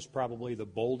believe that was probably the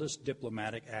boldest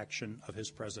diplomatic action of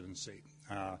his presidency.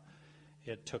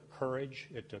 It took courage,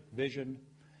 it took vision,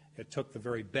 it took the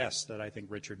very best that I think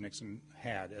Richard Nixon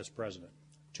had as president.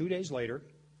 2 days later,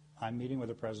 I'm meeting with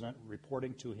the president,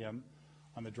 reporting to him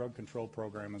on the drug control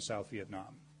program in South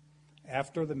Vietnam.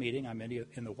 After the meeting, I'm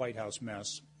in the White House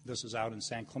mess. This is out in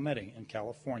San Clemente in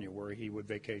California, where he would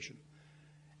vacation.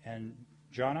 And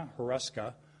Jana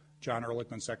Huruska, John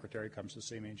Ehrlichman's secretary, comes to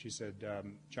see me, and she said,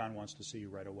 John wants to see you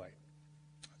right away.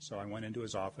 So I went into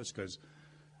his office, because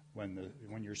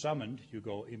when you're summoned, you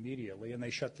go immediately, and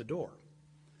they shut the door.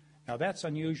 Now, that's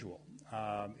unusual.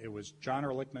 It was John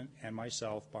Ehrlichman and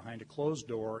myself behind a closed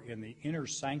door in the inner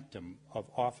sanctum of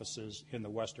offices in the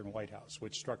Western White House,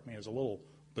 which struck me as a little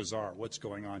bizarre. What's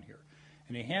going on here?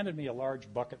 And he handed me a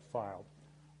large bucket file,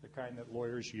 the kind that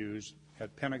lawyers use,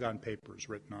 had Pentagon papers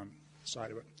written on the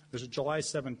side of it. This is July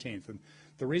 17th, and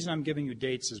the reason I'm giving you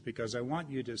dates is because I want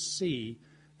you to see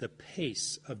the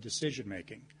pace of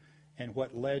decision-making and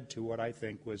what led to what I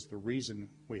think was the reason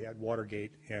we had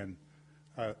Watergate and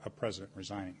a president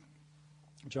resigning.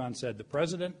 John said, the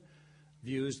president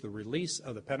views the release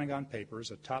of the Pentagon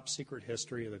Papers, a top-secret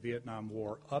history of the Vietnam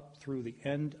War, up through the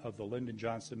end of the Lyndon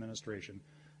Johnson administration,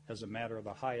 as a matter of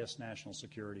the highest national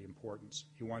security importance.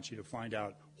 He wants you to find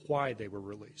out why they were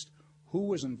released. Who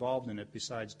was involved in it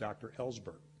besides Dr.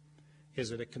 Ellsberg?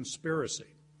 Is it a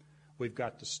conspiracy? We've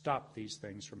got to stop these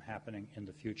things from happening in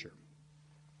the future.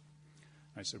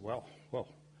 I said, well,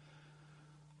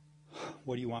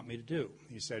 what do you want me to do?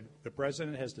 He said, the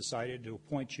president has decided to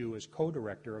appoint you as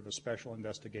co-director of a special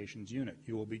investigations unit.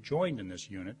 You will be joined in this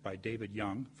unit by David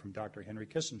Young from Dr. Henry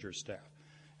Kissinger's staff.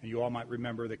 And you all might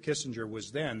remember that Kissinger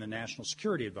was then the national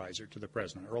security advisor to the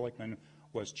president. Ehrlichman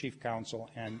was chief counsel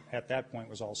and at that point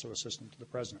was also assistant to the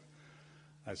president.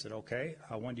 I said, okay,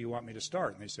 when do you want me to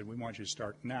start? And they said, we want you to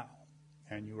start now.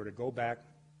 And you were to go back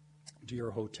to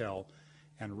your hotel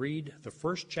and read the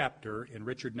first chapter in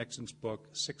Richard Nixon's book,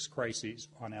 6 Crises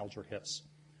on Alger Hiss.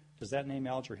 Does that name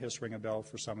Alger Hiss ring a bell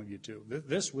for some of you too?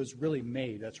 This was really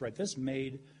made, that's right, this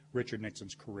made Richard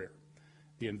Nixon's career,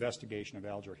 the investigation of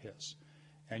Alger Hiss.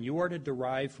 And you are to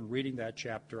derive from reading that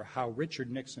chapter how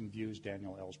Richard Nixon views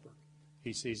Daniel Ellsberg.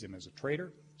 He sees him as a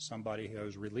traitor, somebody who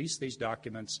has released these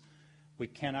documents. We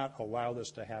cannot allow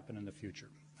this to happen in the future.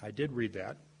 I did read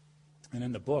that, and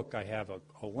in the book I have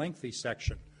a lengthy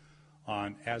section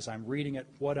on, as I'm reading it,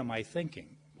 what am I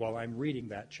thinking while I'm reading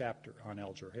that chapter on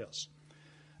Alger Hiss.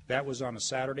 That was on a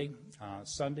Saturday.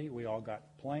 Sunday, we all got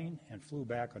a plane and flew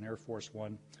back on Air Force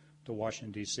One to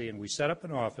Washington, D.C., and we set up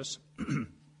an office. Let's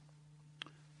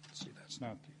see, that's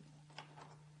not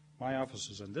my office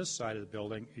is on this side of the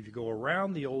building. If you go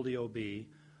around the old EOB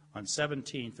on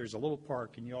 17th, there's a little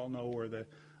park, and you all know where the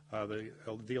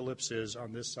ellipse is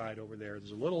on this side over there.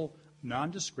 There's a little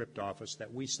nondescript office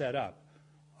that we set up,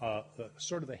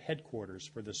 sort of the headquarters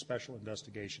for the Special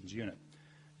Investigations Unit.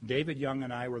 David Young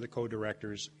and I were the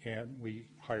co-directors, and we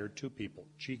hired 2 people,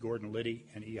 G. Gordon Liddy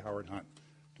and E. Howard Hunt.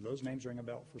 Do those names ring a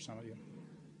bell for some of you?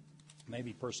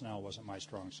 Maybe personnel wasn't my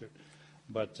strong suit.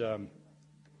 But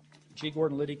G.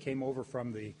 Gordon Liddy came over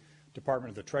from the Department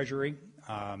of the Treasury,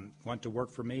 went to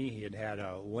work for me. He had had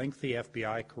a lengthy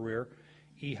FBI career.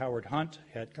 E. Howard Hunt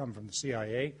had come from the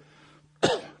CIA.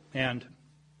 And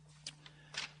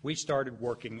we started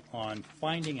working on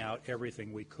finding out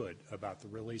everything we could about the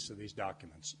release of these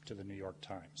documents to the New York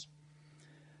Times.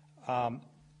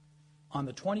 On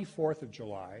the 24th of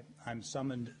July, I'm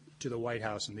summoned to the White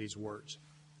House in these words.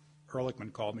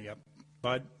 Ehrlichman called me up,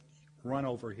 Bud, run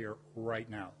over here right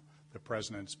now. The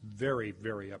president's very,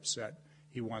 very upset.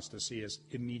 He wants to see us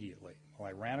immediately. Well,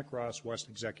 I ran across West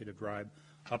Executive Drive,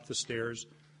 up the stairs,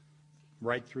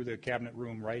 right through the cabinet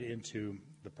room, right into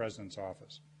the president's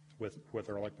office with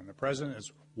Ehrlichman. The president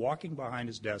is walking behind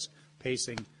his desk,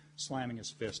 pacing, slamming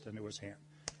his fist into his hand.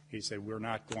 He said, we're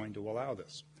not going to allow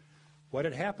this. What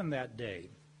had happened that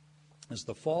day is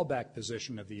the fallback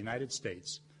position of the United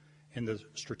States in the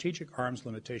strategic arms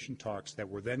limitation talks that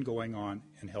were then going on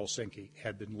in Helsinki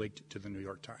had been leaked to the New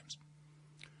York Times.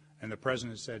 And the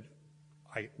president said,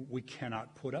 we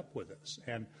cannot put up with this.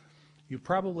 And you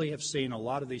probably have seen a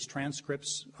lot of these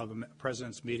transcripts of the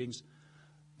president's meetings.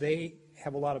 They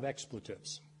have a lot of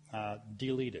expletives,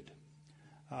 deleted.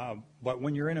 But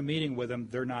when you're in a meeting with them,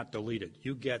 they're not deleted.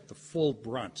 You get the full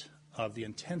brunt of the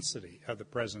intensity of the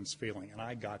president's feeling, and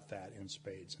I got that in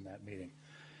spades in that meeting.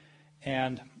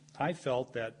 And I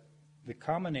felt that the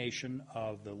combination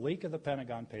of the leak of the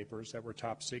Pentagon Papers that were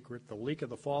top secret, the leak of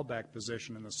the fallback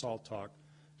position in the SALT talk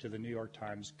to the New York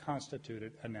Times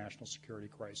constituted a national security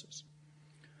crisis.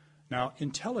 Now,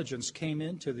 intelligence came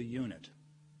into the unit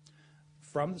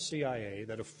from the CIA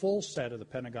that a full set of the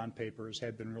Pentagon Papers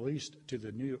had been released to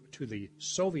the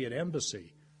Soviet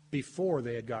embassy before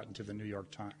they had gotten to the New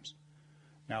York Times.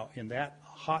 Now, in that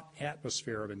hot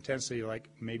atmosphere of intensity, like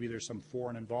maybe there's some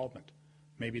foreign involvement.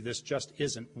 Maybe this just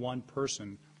isn't one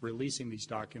person releasing these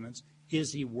documents.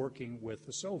 Is he working with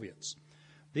the Soviets?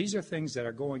 These are things that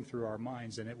are going through our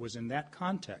minds, and it was in that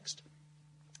context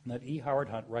that E. Howard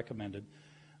Hunt recommended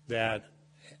that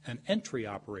an entry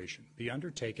operation be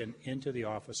undertaken into the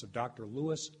office of Dr.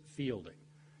 Lewis Fielding.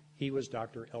 He was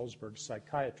Dr. Ellsberg's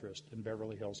psychiatrist in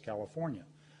Beverly Hills, California,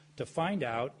 to find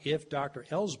out if Dr.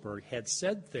 Ellsberg had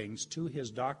said things to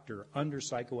his doctor under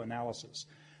psychoanalysis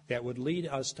that would lead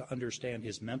us to understand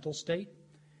his mental state,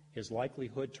 his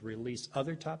likelihood to release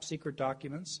other top secret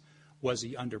documents. Was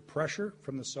he under pressure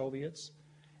from the Soviets?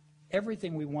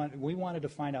 Everything we wanted to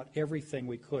find out everything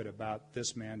we could about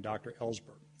this man, Dr.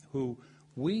 Ellsberg, who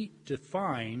we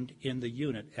defined in the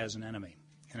unit as an enemy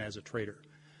and as a traitor.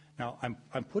 Now,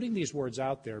 I'm putting these words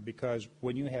out there because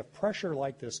when you have pressure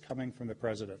like this coming from the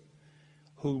president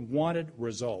who wanted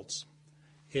results,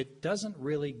 it doesn't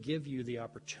really give you the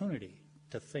opportunity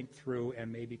to think through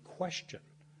and maybe question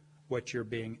what you're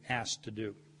being asked to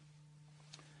do.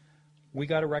 We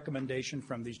got a recommendation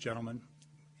from these gentlemen,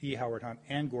 E. Howard Hunt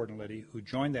and Gordon Liddy, who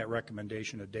joined that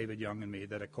recommendation of David Young and me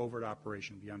that a covert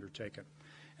operation be undertaken.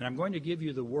 And I'm going to give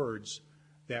you the words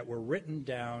that were written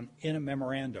down in a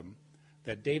memorandum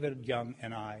that David Young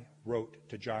and I wrote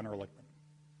to John Ehrlichman.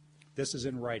 This is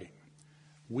in writing.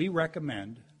 We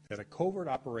recommend that a covert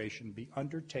operation be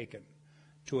undertaken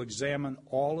to examine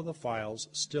all of the files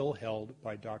still held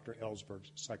by Dr.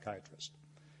 Ellsberg's psychiatrist.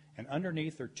 And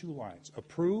underneath are two lines,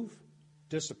 approve,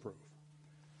 disapprove.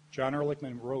 John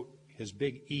Ehrlichman wrote his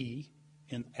big E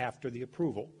in after the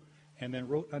approval, and then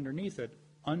wrote underneath it,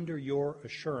 under your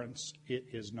assurance, it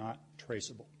is not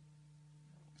traceable.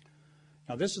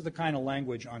 Now, this is the kind of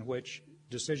language on which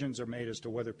decisions are made as to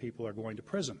whether people are going to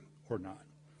prison or not.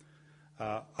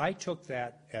 I took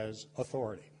that as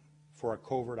authority for a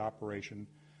covert operation.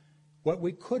 What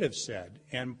we could have said,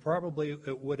 and probably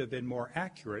it would have been more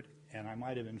accurate, and I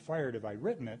might have been fired if I'd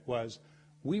written it, was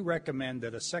we recommend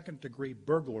that a second-degree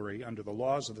burglary under the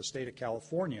laws of the state of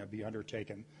California be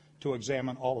undertaken to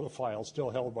examine all of the files still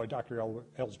held by Dr.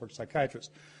 Ellsberg's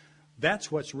psychiatrist.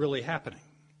 That's what's really happening,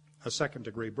 a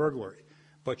second-degree burglary.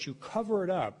 But you cover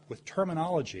it up with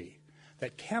terminology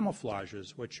that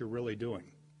camouflages what you're really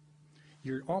doing.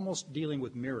 You're almost dealing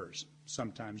with mirrors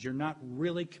sometimes. You're not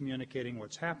really communicating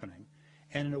what's happening.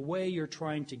 And in a way, you're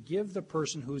trying to give the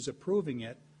person who's approving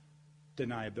it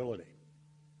deniability.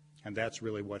 And that's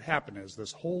really what happened. As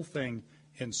this whole thing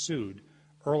ensued,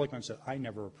 Ehrlichman said, I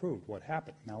never approved what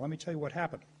happened. Now, let me tell you what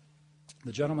happened.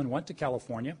 The gentleman went to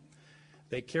California.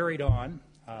 They carried on.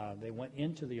 They went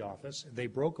into the office. They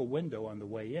broke a window on the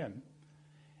way in.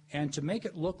 And to make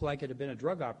it look like it had been a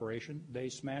drug operation, they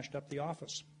smashed up the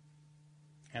office.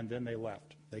 And then they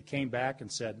left. They came back and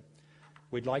said,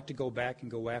 we'd like to go back and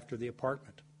go after the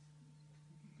apartment.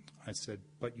 I said,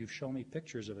 but you've shown me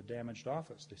pictures of a damaged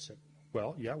office. They said,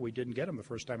 well, yeah, we didn't get them the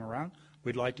first time around.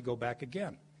 We'd like to go back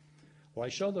again. Well, I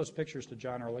showed those pictures to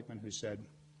John Ehrlichman, who said,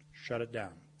 shut it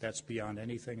down. That's beyond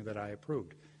anything that I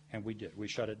approved. And we did. We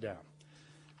shut it down.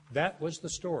 That was the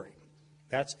story.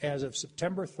 That's as of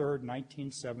September 3rd,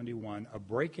 1971. A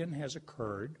break-in has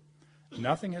occurred.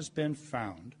 Nothing has been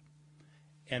found,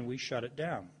 and we shut it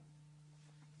down.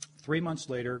 3 months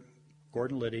later,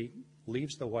 Gordon Liddy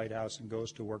leaves the White House and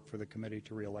goes to work for the committee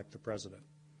to re-elect the president.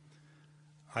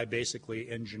 I basically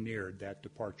engineered that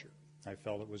departure. I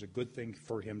felt it was a good thing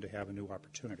for him to have a new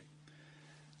opportunity.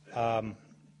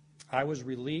 I was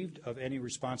relieved of any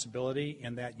responsibility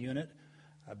in that unit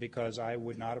because I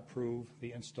would not approve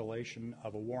the installation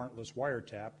of a warrantless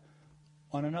wiretap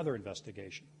on another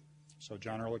investigation. So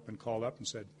John Ehrlichman called up and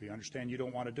said, we understand you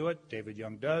don't want to do it. David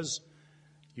Young does.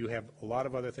 You have a lot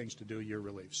of other things to do. You're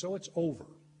relieved. So it's over,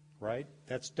 right?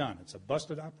 That's done. It's a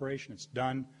busted operation. It's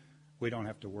done. We don't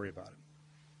have to worry about it.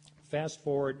 Fast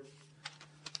forward,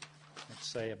 let's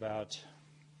say about,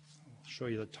 I'll show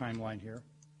you the timeline here.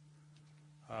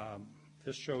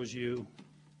 This shows you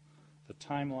the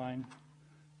timeline,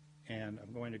 and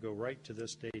I'm going to go right to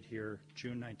this date here,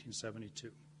 June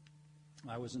 1972.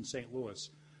 I was in St. Louis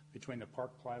between the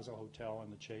Park Plaza Hotel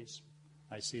and the Chase.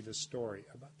 I see this story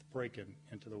about the break-in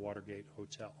into the Watergate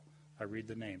Hotel. I read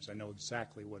the names. I know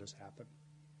exactly what has happened.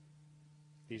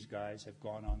 These guys have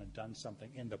gone on and done something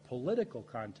in the political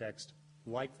context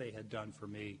like they had done for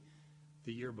me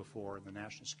the year before in the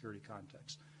national security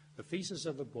context. The thesis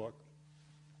of the book,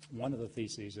 one of the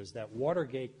theses, is that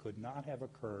Watergate could not have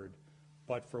occurred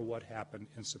but for what happened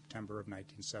in September of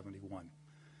 1971.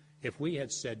 If we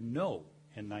had said no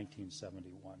in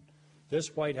 1971,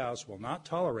 this White House will not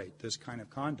tolerate this kind of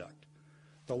conduct.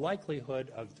 The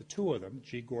likelihood of the two of them,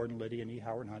 G. Gordon Liddy and E.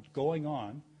 Howard Hunt, going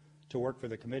on to work for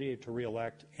the committee to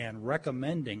re-elect and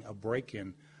recommending a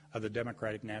break-in of the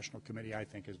Democratic National Committee, I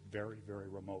think, is very, very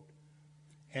remote.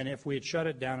 And if we had shut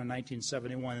it down in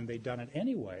 1971 and they'd done it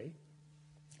anyway,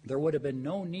 there would have been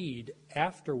no need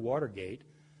after Watergate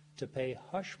to pay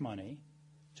hush money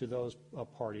to those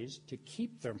parties to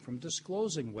keep them from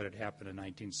disclosing what had happened in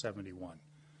 1971.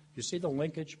 You see the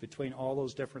linkage between all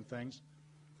those different things?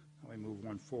 Let me move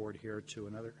one forward here to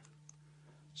another.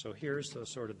 So here's the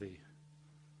sort of the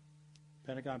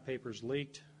Pentagon Papers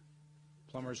leaked,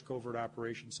 Plummer's covert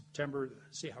operation, September.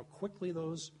 See how quickly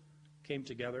those came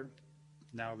together?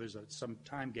 Now there's some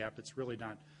time gap. It's really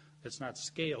not, it's not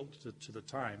scaled to the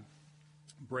time.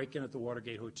 Break-in at the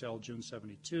Watergate Hotel, June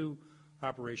 72.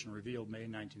 Operation revealed May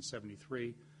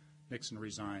 1973. Nixon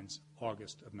resigns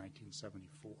August of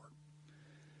 1974.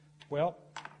 Well,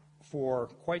 for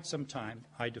quite some time,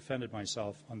 I defended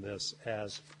myself on this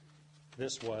as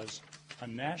this was a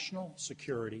national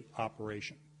security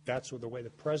operation. That's the way the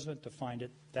president defined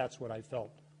it. That's what I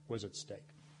felt was at stake.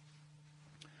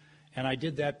 And I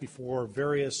did that before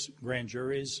various grand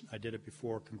juries. I did it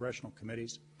before congressional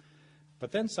committees.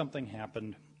 But then something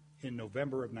happened in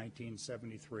November of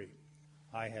 1973.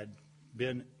 I had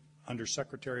been under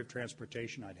Secretary of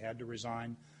Transportation. I'd had to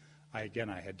resign. I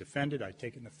had defended. I'd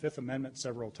taken the Fifth Amendment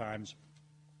several times.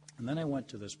 And then I went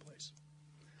to this place.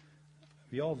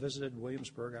 Have you all visited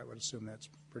Williamsburg? I would assume that's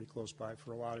pretty close by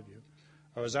for a lot of you.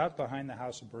 I was out behind the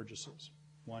House of Burgesses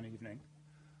one evening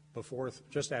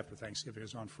just after Thanksgiving. It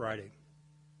was on Friday.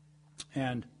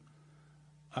 And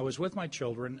I was with my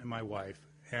children and my wife,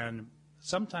 and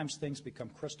sometimes things become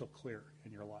crystal clear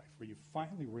in your life where you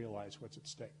finally realize what's at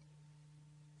stake.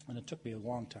 And it took me a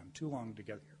long time, too long to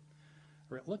get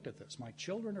here. I looked at this. My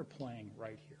children are playing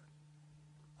right here.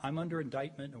 I'm under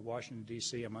indictment in Washington,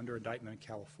 D.C. I'm under indictment in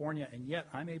California, and yet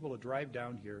I'm able to drive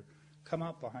down here, come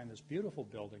out behind this beautiful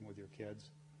building with your kids,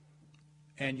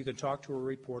 and you can talk to a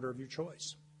reporter of your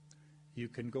choice. You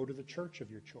can go to the church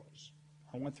of your choice.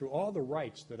 I went through all the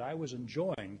rights that I was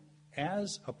enjoying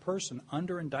as a person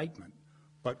under indictment,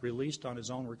 but released on his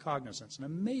own recognizance. An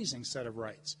amazing set of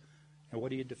rights. And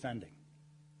what are you defending?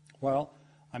 Well,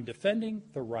 I'm defending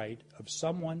the right of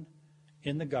someone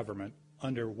in the government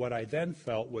under what I then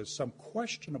felt was some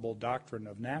questionable doctrine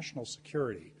of national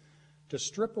security to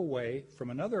strip away from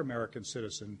another American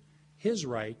citizen his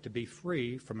right to be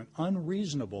free from an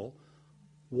unreasonable,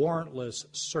 warrantless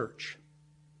search.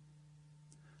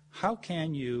 How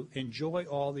can you enjoy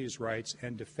all these rights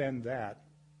and defend that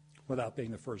without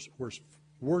being the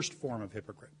worst form of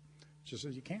hypocrite? Just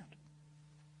as you can't.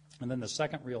 And then the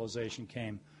second realization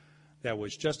came that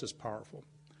was just as powerful,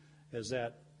 is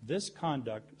that this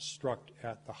conduct struck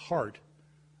at the heart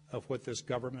of what this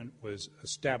government was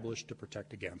established to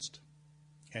protect against,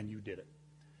 and you did it.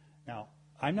 Now,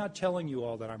 I'm not telling you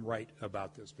all that I'm right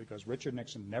about this, because Richard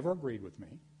Nixon never agreed with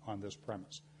me on this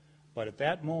premise. But at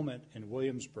that moment in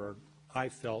Williamsburg, I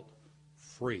felt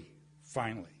free,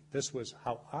 finally. This was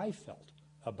how I felt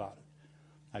about it.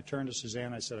 I turned to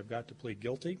Suzanne, I said, I've got to plead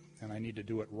guilty, and I need to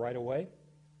do it right away.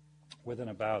 Within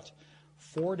about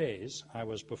 4 days, I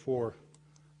was before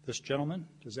this gentleman.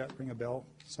 Does that ring a bell?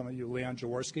 Some of you, Leon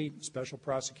Jaworski, special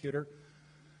prosecutor.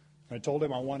 I told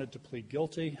him I wanted to plead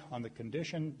guilty on the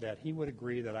condition that he would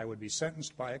agree that I would be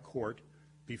sentenced by a court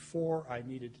before I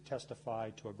needed to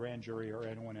testify to a grand jury or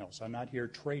anyone else. I'm not here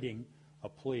trading a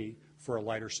plea for a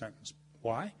lighter sentence.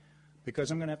 Why?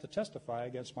 Because I'm going to have to testify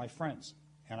against my friends,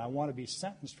 and I want to be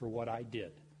sentenced for what I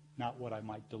did, not what I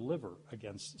might deliver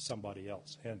against somebody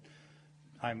else. And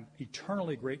I'm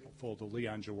eternally grateful to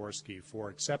Leon Jaworski for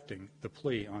accepting the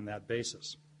plea on that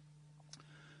basis.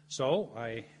 So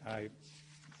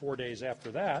 4 days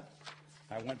after that,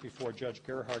 I went before Judge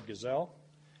Gerhard Gesell,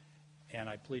 and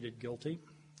I pleaded guilty.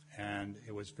 And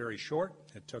it was very short.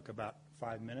 It took about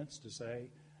 5 minutes to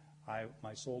say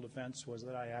my sole defense was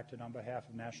that I acted on behalf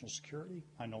of national security.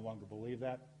 I no longer believe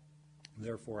that.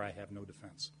 Therefore, I have no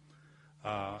defense.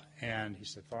 And he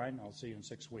said, fine, I'll see you in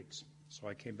 6 weeks. So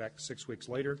I came back 6 weeks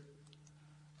later.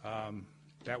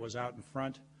 That was out in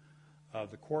front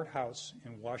of the courthouse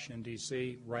in Washington,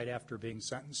 D.C., right after being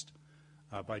sentenced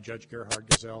by Judge Gerhard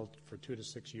Gesell for 2 to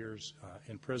 6 years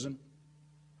in prison.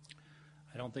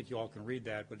 I don't think you all can read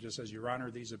that, but it just says, Your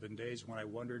Honor, these have been days when I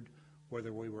wondered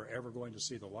whether we were ever going to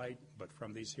see the light, but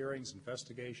from these hearings,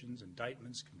 investigations,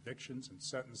 indictments, convictions, and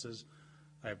sentences,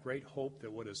 I have great hope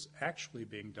that what is actually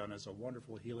being done is a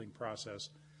wonderful healing process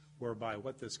whereby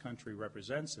what this country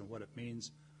represents and what it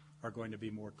means are going to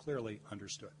be more clearly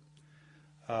understood.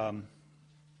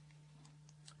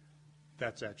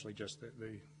 That's actually just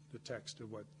the text of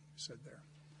what he said there.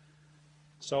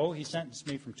 So he sentenced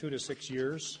me from 2 to 6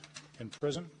 years in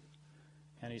prison,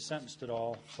 and he sentenced it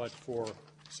all but for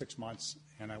 6 months,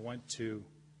 and I went to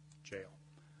jail.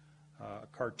 A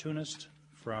cartoonist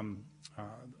from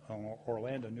an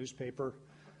Orlando newspaper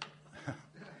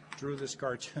drew this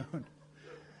cartoon.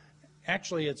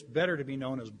 Actually, it's better to be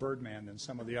known as Birdman than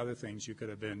some of the other things you could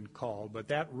have been called, but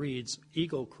that reads,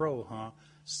 Egil Krogh, huh?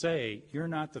 Say, you're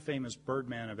not the famous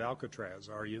Birdman of Alcatraz,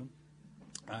 are you?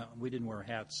 We didn't wear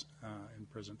hats in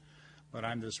prison, but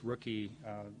I'm this rookie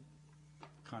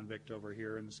convict over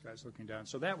here, and this guy's looking down.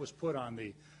 So that was put on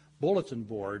the bulletin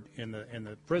board in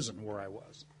the prison where I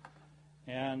was.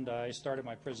 And I started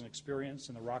my prison experience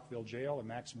in the Rockville Jail, a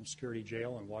maximum security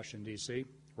jail in Washington, D.C.,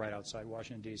 right outside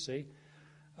Washington, D.C.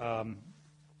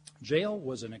 Jail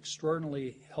was an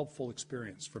extraordinarily helpful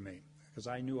experience for me because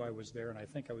I knew I was there, and I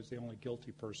think I was the only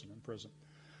guilty person in prison,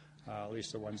 at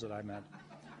least the ones that I met.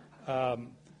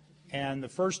 And the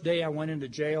first day I went into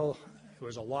jail, it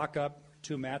was a lockup,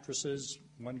 2 mattresses.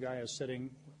 One guy is sitting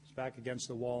back against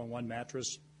the wall on one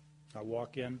mattress. I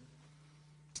walk in,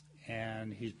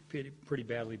 and he's pretty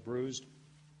badly bruised,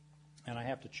 and I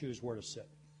have to choose where to sit.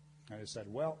 And I said,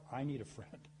 well, I need a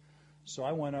friend. So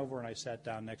I went over and I sat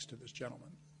down next to this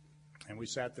gentleman. And we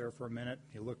sat there for a minute.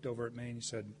 He looked over at me and he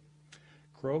said,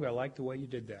 Krogh, I like the way you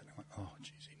did that. I went, oh,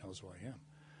 geez, he knows who I am.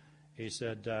 He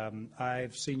said,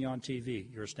 I've seen you on TV.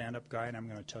 You're a stand-up guy, and I'm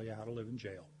going to tell you how to live in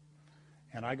jail.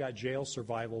 And I got Jail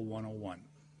Survival 101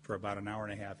 for about an hour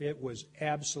and a half. It was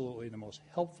absolutely the most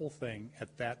helpful thing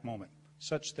at that moment.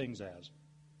 Such things as,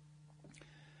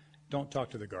 don't talk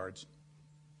to the guards.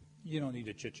 You don't need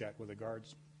to chit-chat with the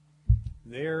guards.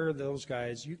 They're those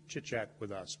guys, you chit-chat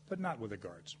with us, but not with the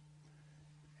guards.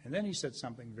 And then he said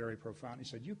something very profound. He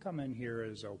said, you come in here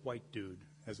as a white dude,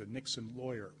 as a Nixon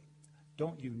lawyer.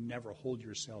 Don't you never hold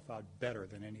yourself out better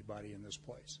than anybody in this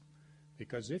place.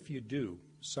 Because if you do,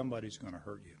 somebody's going to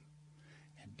hurt you.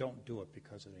 And don't do it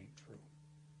because it ain't true.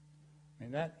 I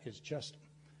mean, that is just,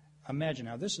 imagine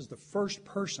now, this is the first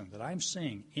person that I'm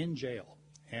seeing in jail.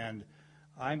 And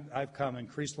I've come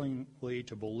increasingly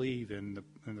to believe in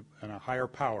a higher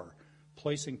power,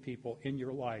 placing people in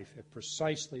your life at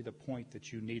precisely the point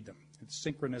that you need them. It's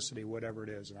synchronicity, whatever it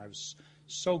is, and I was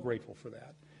so grateful for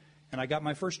that. And I got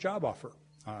my first job offer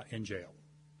in jail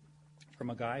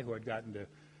from a guy who I'd gotten to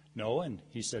know, and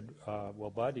he said,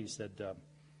 well, Bud, he said,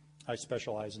 I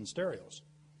specialize in stereos.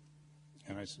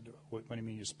 And I said, what do you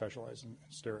mean you specialize in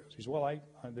stereos? He said, well,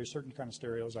 there's certain kind of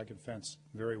stereos I can fence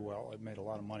very well. I've made a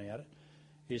lot of money at it.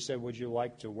 He said, would you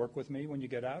like to work with me when you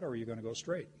get out, or are you going to go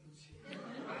straight?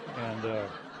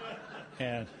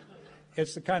 And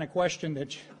it's the kind of question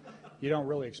that you don't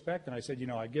really expect. And I said,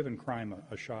 I'd given crime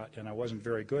a shot, and I wasn't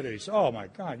very good at it. He said, oh, my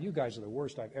God, you guys are the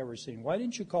worst I've ever seen. Why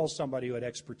didn't you call somebody who had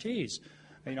expertise?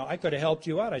 I could have helped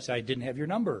you out. I said, I didn't have your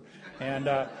number. And,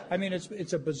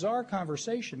 it's a bizarre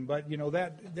conversation, but,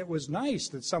 that was nice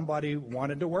that somebody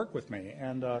wanted to work with me.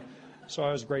 And so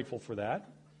I was grateful for that.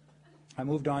 I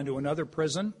moved on to another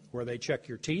prison where they check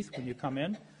your teeth when you come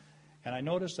in. And I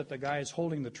noticed that the guy who's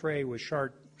holding the tray with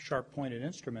sharp-pointed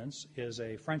instruments is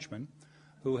a Frenchman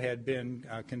who had been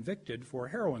convicted for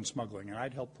heroin smuggling, and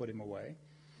I'd helped put him away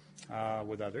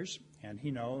with others, and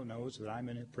he knows that I'm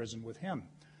in prison with him.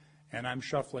 And I'm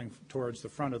shuffling towards the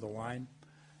front of the line,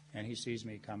 and he sees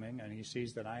me coming, and he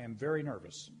sees that I am very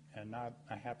nervous and not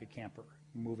a happy camper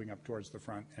moving up towards the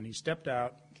front. And he stepped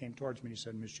out, came towards me, and he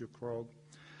said, "Monsieur Krogh,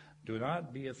 do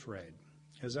not be afraid.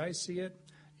 As I see it,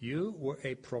 you were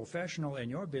a professional in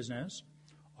your business.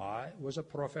 I was a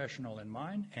professional in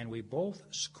mine, and we both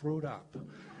screwed up."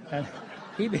 And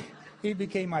he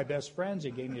became my best friend.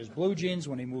 He gave me his blue jeans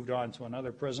when he moved on to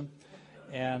another prison.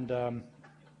 And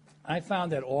I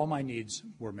found that all my needs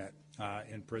were met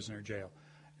in prison or jail.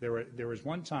 There was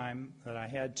one time that I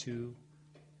had to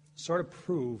sort of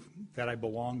prove that I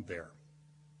belonged there.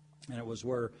 And it was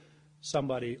where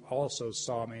somebody also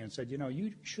saw me and said,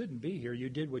 "You shouldn't be here. You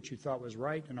did what you thought was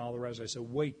right," and all the rest. I said,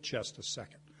 "Wait just a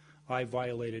second. I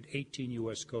violated 18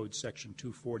 U.S. Code Section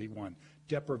 241,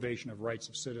 deprivation of rights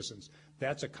of citizens.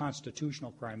 That's a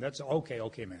constitutional crime. That's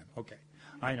okay, man, okay.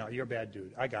 I know, you're a bad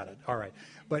dude. I got it. All right."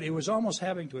 But it was almost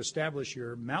having to establish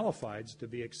your malifides to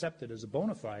be accepted as a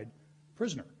bona fide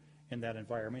prisoner in that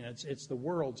environment. It's the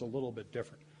world's a little bit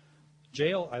different.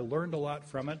 Jail, I learned a lot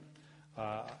from it.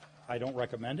 I don't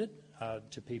recommend it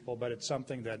to people, but it's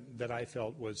something that I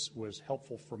felt was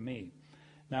helpful for me.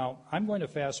 Now, I'm going to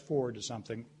fast forward to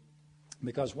something,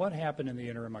 because what happened in the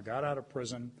interim, I got out of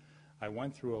prison, I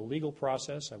went through a legal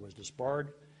process, I was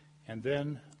disbarred, and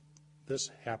then this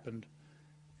happened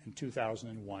in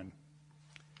 2001.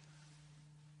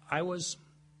 I was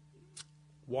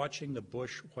watching the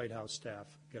Bush White House staff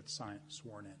get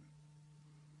sworn in.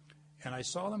 And I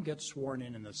saw them get sworn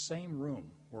in the same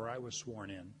room where I was sworn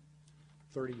in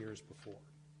 30 years before.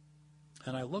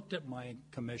 And I looked at my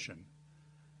commission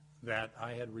that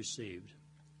I had received,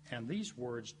 and these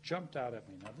words jumped out at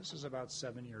me. Now, this is about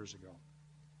 7 years ago.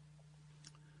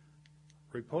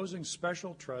 "Reposing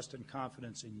special trust and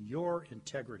confidence in your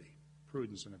integrity,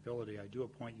 prudence, and ability, I do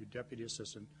appoint you Deputy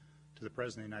Assistant to the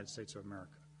President of the United States of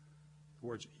America." The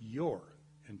words, "your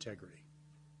integrity."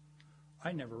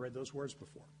 I never read those words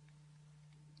before.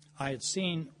 I had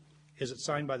seen, is it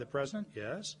signed by the President?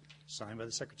 Yes. Signed by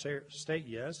the Secretary of State?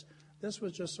 Yes. This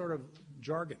was just sort of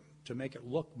jargon to make it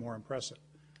look more impressive.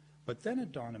 But then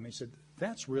it dawned on me, said,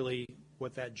 that's really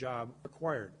what that job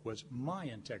required, was my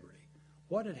integrity.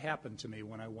 What had happened to me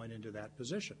when I went into that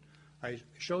position? I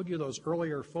showed you those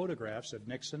earlier photographs of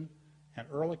Nixon and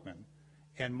Ehrlichman,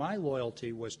 and my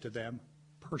loyalty was to them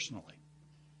personally.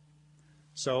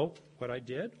 So what I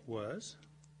did was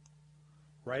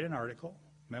write an article,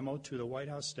 memo to the White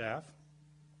House staff.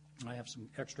 I have some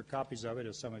extra copies of it,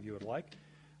 as some of you would like,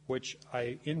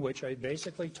 in which I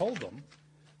basically told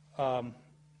them,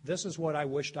 this is what I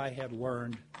wished I had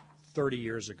learned 30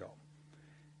 years ago.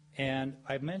 And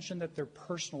I mentioned that their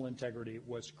personal integrity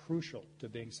was crucial to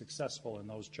being successful in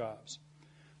those jobs.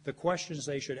 The questions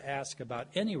they should ask about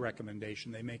any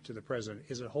recommendation they make to the President: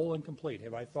 is it whole and complete?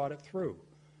 Have I thought it through?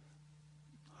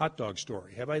 Hot dog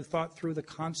story. Have I thought through the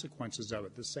consequences of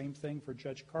it? The same thing for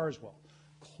Judge Carswell.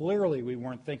 Clearly, we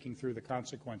weren't thinking through the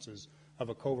consequences of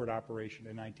a covert operation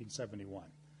in 1971.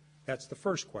 That's the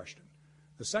first question.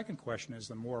 The second question is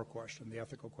the moral question, the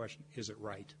ethical question: is it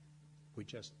right? We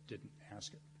just didn't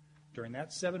ask it. During that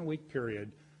 7-week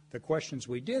period, the questions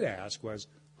we did ask was,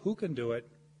 who can do it?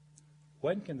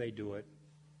 When can they do it?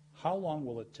 How long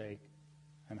will it take?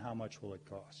 And how much will it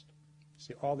cost?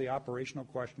 See, all the operational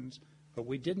questions, but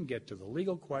we didn't get to the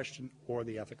legal question or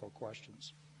the ethical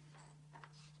questions.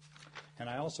 And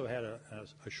I also had a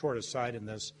short aside in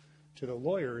this. To the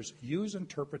lawyers, use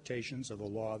interpretations of the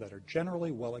law that are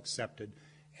generally well accepted,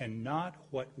 and not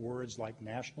what words like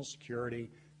national security,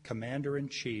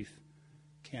 commander-in-chief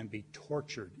can be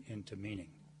tortured into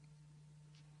meaning.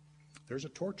 There's a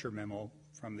torture memo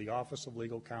from the Office of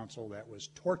Legal Counsel that was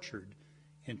tortured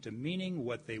into meaning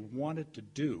what they wanted to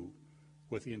do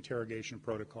with the interrogation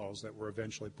protocols that were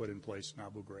eventually put in place in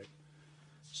Abu Ghraib.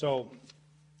 So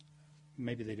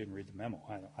maybe they didn't read the memo.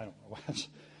 I don't know.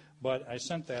 But I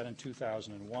sent that in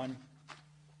 2001.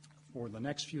 For the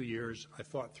next few years, I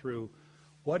thought through,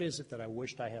 what is it that I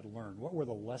wished I had learned? What were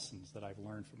the lessons that I've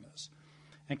learned from this?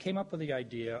 And came up with the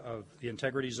idea of the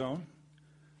integrity zone,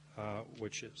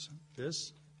 which is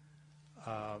this.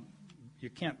 You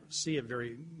can't see it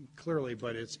very clearly,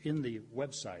 but it's in the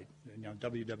website,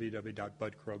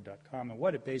 www.budkrogh.com. And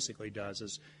what it basically does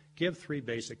is give 3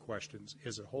 basic questions.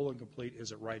 Is it whole and complete?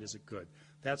 Is it right? Is it good?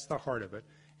 That's the heart of it.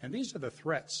 And these are the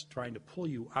threats trying to pull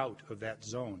you out of that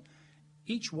zone.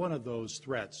 Each one of those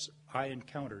threats I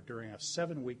encountered during a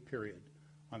 7-week period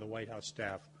on the White House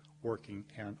staff working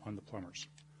on the plumbers.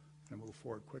 I'm going to move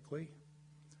forward quickly.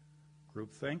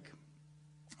 Groupthink.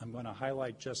 I'm going to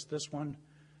highlight just this one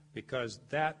because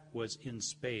that was in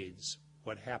spades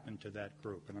what happened to that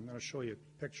group. And I'm going to show you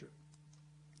a picture.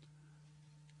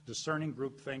 Discerning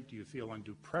groupthink, do you feel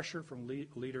undue pressure from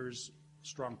leaders,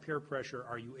 strong peer pressure?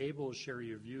 Are you able to share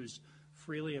your views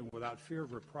freely and without fear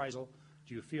of reprisal?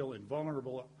 Do you feel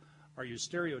invulnerable? Are you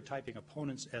stereotyping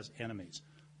opponents as enemies?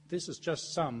 This is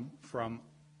just some from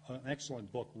an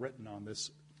excellent book written on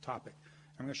this topic.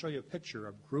 I'm going to show you a picture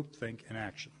of groupthink in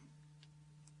action.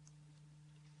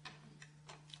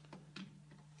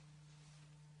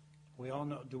 We all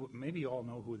know, maybe you all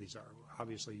know who these are.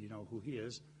 Obviously, you know who he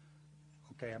is.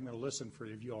 Okay, I'm going to listen for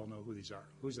if you all know who these are.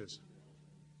 Who's this?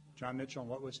 John Mitchell, and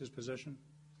what was his position?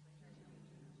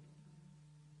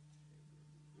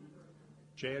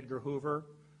 J. Edgar Hoover,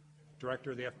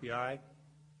 director of the FBI.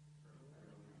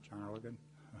 John Ehrlichman.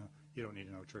 You don't need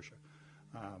to know Tricia,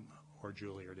 or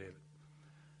Julie or David.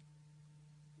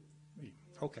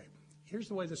 Okay, here's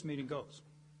the way this meeting goes.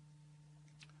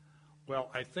 Well,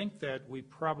 I think that we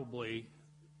probably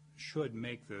should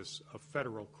make this a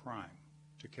federal crime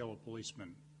to kill a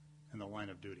policeman in the line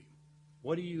of duty.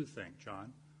 What do you think,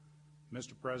 John?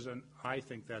 Mr. President, I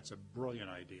think that's a brilliant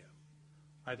idea.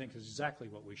 I think it's exactly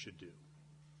what we should do.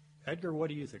 Edgar, what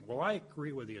do you think? Well, I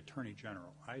agree with the Attorney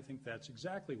General. I think that's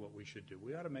exactly what we should do.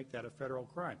 We ought to make that a federal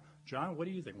crime. John, what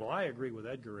do you think? Well, I agree with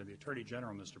Edgar and the Attorney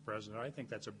General, Mr. President. I think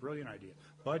that's a brilliant idea.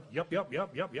 But, yeah,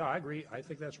 I agree. I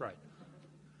think that's right.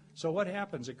 So what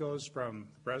happens? It goes from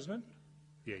the President,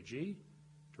 the AG,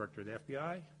 Director of the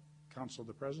FBI, Counsel of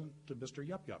the President, to Mr.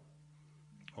 Yup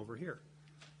over here.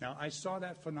 Now, I saw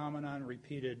that phenomenon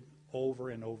repeated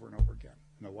over and over and over again.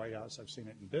 In the White House, I've seen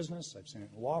it in business. I've seen it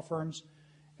in law firms.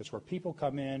 It's where people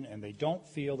come in and they don't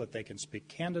feel that they can speak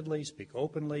candidly, speak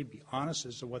openly, be honest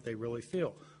as to what they really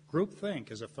feel.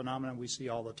 Groupthink is a phenomenon we see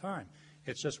all the time.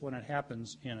 It's just when it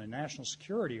happens in a national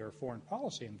security or foreign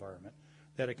policy environment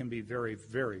that it can be very,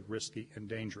 very risky and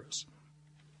dangerous.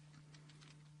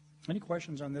 Any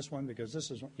questions on this one? Because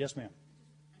this is, yes, ma'am.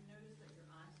 I noticed that your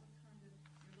eyes are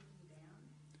you're looking down.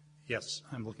 Yes,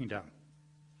 I'm looking down.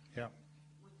 Yeah.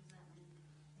 What does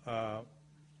that mean?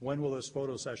 When will this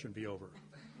photo session be over?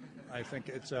 I think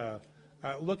it's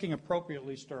looking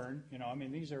appropriately stern. You know, I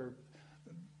mean, these are,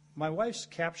 my wife's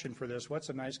caption for this, what's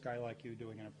a nice guy like you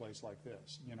doing in a place like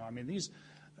this? You know, I mean, these,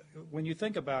 when you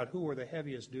think about who were the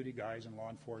heaviest duty guys in law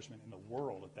enforcement in the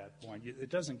world at that point, it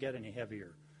doesn't get any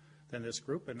heavier than this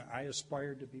group, and I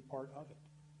aspired to be part of it.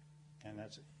 And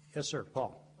that's it. Yes, sir,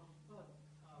 Paul.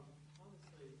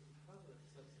 Honestly, the president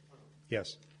sets the tone.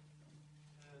 Yes.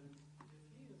 And if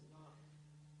he is not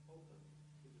open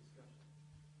to discussion,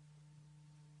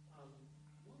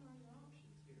 what are your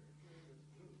options here? If you're in this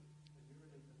group and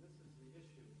this is the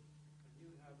issue, and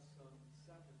you have some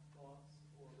second thoughts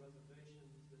or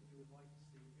reservations that you would like to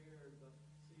see aired, but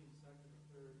seem second or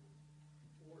third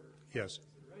order Yes.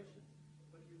 consideration,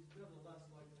 but you nevertheless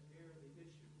like to air the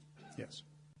issue. Yes.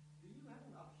 Do you have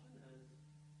an option as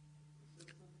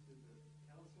assistant to the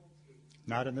council to?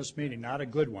 Not in this meeting. Not a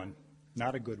good one.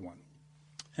 Not a good one.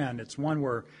 And it's one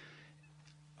where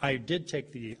I did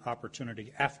take the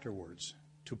opportunity afterwards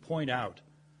to point out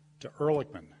to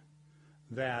Ehrlichman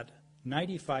that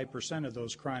 95% of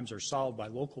those crimes are solved by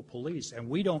local police, and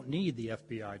we don't need the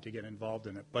FBI to get involved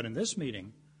in it. But in this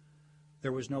meeting,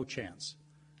 there was no chance.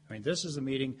 I mean, this is a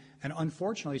meeting, and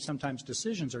unfortunately, sometimes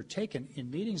decisions are taken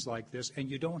in meetings like this, and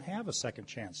you don't have a second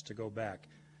chance to go back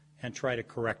and try to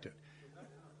correct it.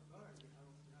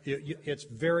 It's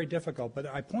very difficult, but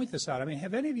I point this out. I mean,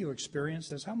 have any of you experienced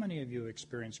this? How many of you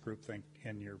experienced groupthink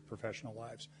in your professional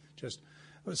lives?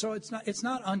 So it's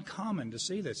not uncommon to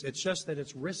see this. It's just that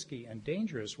it's risky and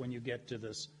dangerous when you get to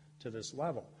this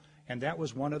level. And that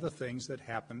was one of the things that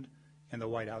happened in the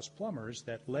White House plumbers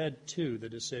that led to the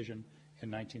decision in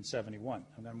 1971.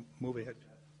 And then move ahead.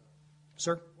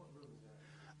 Sir?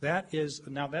 That's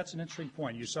an interesting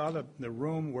point. You saw the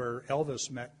room where Elvis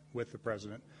met with the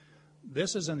president.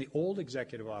 This is in the old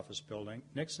executive office building.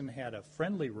 Nixon had a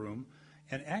friendly room,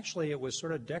 and actually it was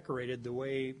sort of decorated the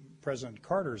way President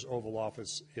Carter's Oval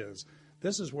Office is.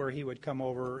 This is where he would come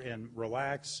over and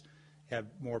relax, have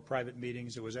more private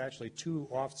meetings. It was actually 2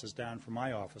 offices down from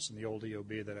my office in the old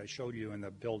EOB that I showed you in the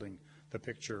building, the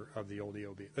picture of the old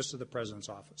EOB. This is the president's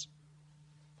office.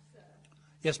 Sir,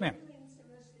 Yes, ma'am. were you in a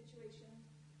similar situation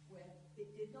where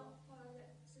it did not follow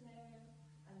that scenario,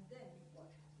 and then what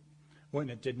happened? When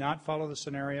it did not follow the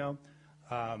scenario,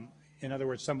 in other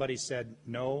words, somebody said,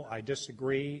 no, I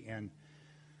disagree, and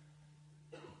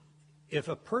if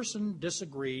a person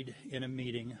disagreed in a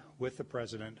meeting with the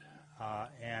president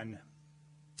and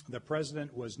the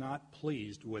president was not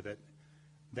pleased with it,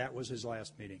 that was his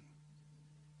last meeting.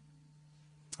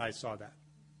 I saw that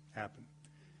happen.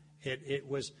 It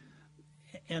was,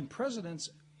 and presidents,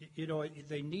 you know,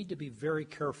 they need to be very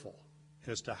careful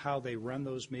as to how they run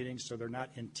those meetings so they're not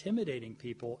intimidating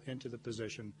people into the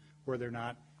position where they're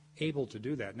not able to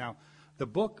do that. Now, the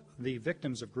book, The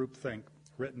Victims of Groupthink,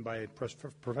 written by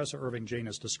Professor Irving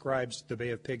Janus, describes the Bay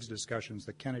of Pigs discussions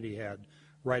that Kennedy had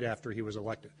right after he was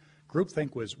elected.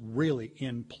 Groupthink was really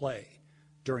in play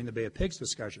during the Bay of Pigs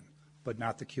discussion, but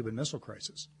not the Cuban Missile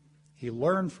Crisis. He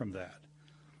learned from that.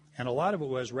 And a lot of it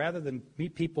was, rather than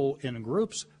meet people in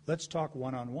groups, let's talk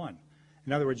one-on-one.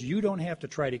 In other words, you don't have to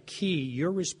try to key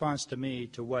your response to me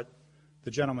to what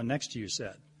the gentleman next to you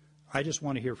said. I just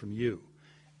want to hear from you.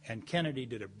 And Kennedy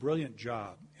did a brilliant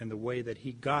job in the way that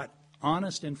he got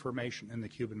honest information in the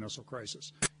Cuban Missile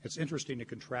Crisis. It's interesting to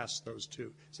contrast those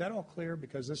two. Is that all clear?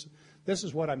 Because this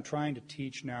is what I'm trying to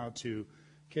teach now to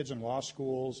kids in law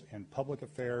schools and public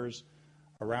affairs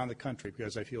around the country,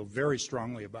 because I feel very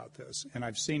strongly about this. And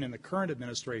I've seen in the current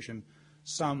administration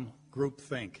some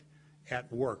groupthink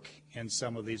at work in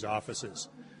some of these offices.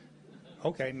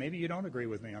 Okay, maybe you don't agree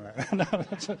with me on that. No,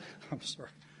 I'm sorry.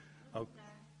 Okay.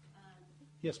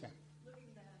 Yes, ma'am. Looking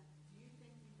back, do you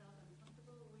think you felt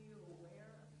uncomfortable? Were you aware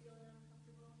of feeling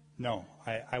uncomfortable?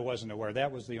 No, I wasn't aware.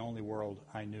 That was the only world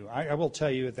I knew. I will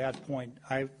tell you at that point,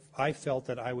 I felt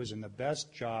that I was in the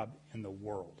best job in the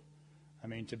world. I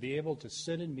mean, to be able to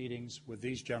sit in meetings with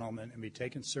these gentlemen and be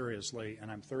taken seriously, and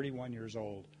I'm 31 years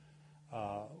old,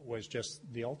 was just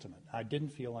the ultimate. I didn't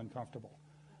feel uncomfortable.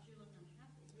 But you look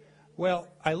unhappy. Yeah. Well,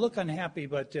 I look unhappy,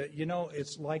 but, you know,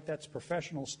 it's like that's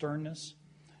professional sternness.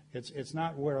 It's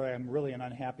not where I'm really an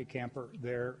unhappy camper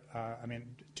there. I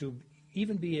mean, to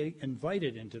even be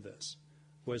invited into this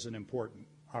was an important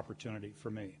opportunity for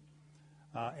me.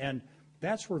 And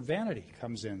that's where vanity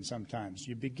comes in sometimes.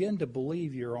 You begin to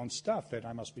believe your own stuff, that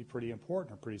I must be pretty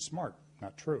important or pretty smart.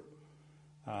 Not true.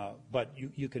 But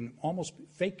you can almost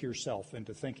fake yourself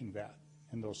into thinking that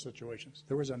in those situations.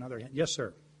 There was another hand. Yes,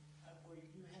 sir. Well, do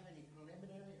you have any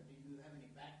preliminary, or do you have any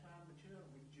background material?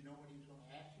 Did you know what he was going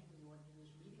to ask you when you went to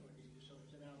this meeting, or did you just sort of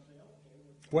sit down and say,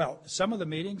 okay? Well, some of the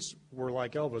meetings were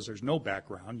like Elvis. There's no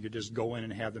background. You just go in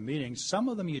and have the meetings. Some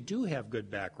of them you do have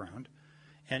good background.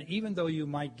 And even though you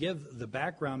might give the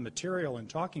background material and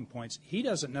talking points, he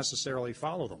doesn't necessarily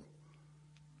follow them.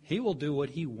 He will do what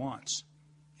he wants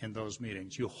in those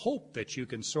meetings. You hope that you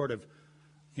can sort of,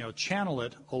 you know, channel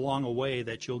it along a way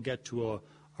that you'll get to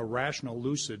a rational,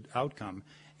 lucid outcome.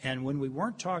 And when we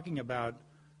weren't talking about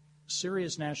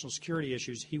serious national security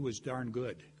issues, he was darn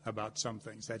good about some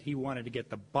things, that he wanted to get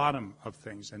the bottom of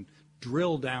things and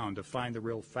drill down to find the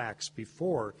real facts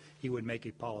before he would make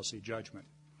a policy judgment.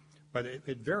 But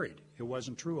it varied. It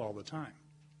wasn't true all the time.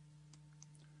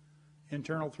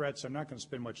 Internal threats, I'm not going to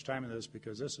spend much time on this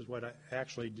because this is what I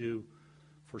actually do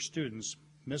for students.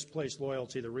 Misplaced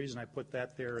loyalty, the reason I put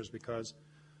that there is because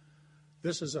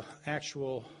this is an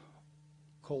actual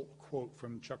quote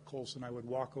from Chuck Colson. I would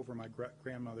walk over my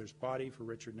grandmother's body for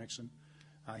Richard Nixon.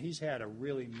 He's had a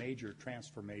really major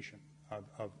transformation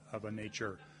of a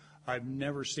nature. I've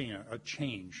never seen a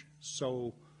change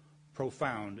so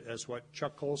profound as what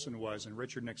Chuck Colson was in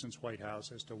Richard Nixon's White House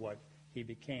as to what he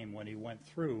became when he went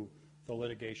through the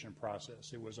litigation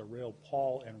process. It was a real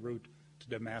Paul en route to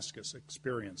Damascus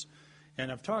experience. And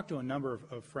I've talked to a number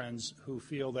of friends who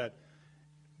feel that,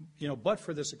 you know, but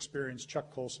for this experience,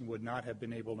 Chuck Colson would not have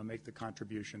been able to make the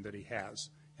contribution that he has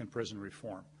in prison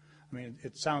reform. I mean,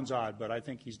 it sounds odd, but I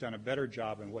think he's done a better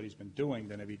job in what he's been doing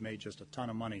than if he'd made just a ton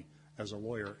of money as a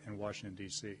lawyer in Washington,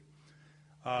 D.C.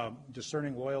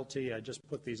 Discerning loyalty, I just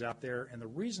put these out there, and the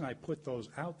reason I put those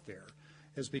out there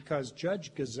is because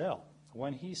Judge Gazelle,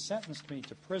 when he sentenced me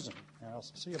to prison, and I'll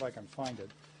see if I can find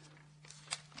it,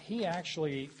 he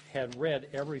actually had read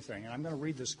everything, and I'm going to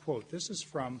read this quote. This is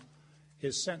from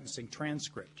his sentencing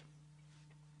transcript.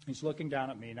 He's looking down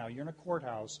at me. Now, you're in a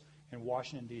courthouse in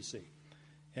Washington, D.C.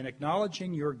 In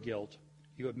acknowledging your guilt,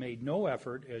 you have made no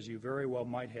effort, as you very well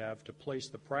might have, to place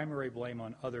the primary blame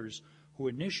on others who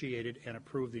initiated and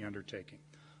approved the undertaking.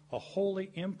 A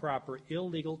wholly improper,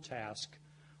 illegal task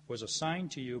was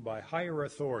assigned to you by higher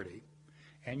authority,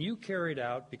 and you carried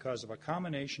out because of a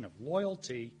combination of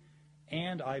loyalty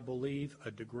and, I believe,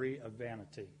 a degree of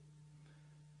vanity,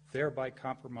 thereby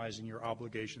compromising your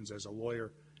obligations as a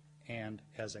lawyer and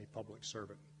as a public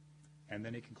servant. And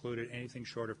then he concluded anything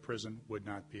short of prison would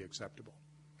not be acceptable.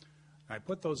 I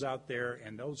put those out there,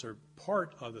 and those are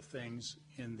part of the things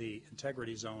in the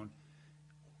integrity zone.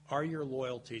 Are your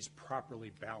loyalties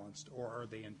properly balanced, or are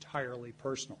they entirely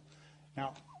personal?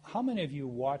 Now, how many of you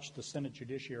watched the Senate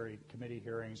Judiciary Committee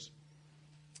hearings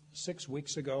 6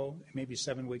 weeks ago, maybe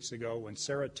 7 weeks ago, when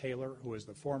Sarah Taylor, who was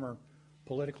the former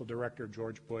political director of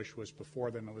George Bush was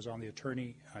before them. It was on the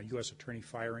U.S. attorney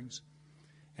firings.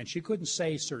 And she couldn't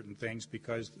say certain things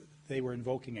because they were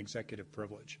invoking executive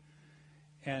privilege.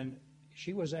 And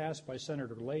she was asked by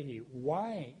Senator Leahy,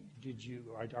 why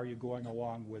are you going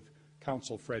along with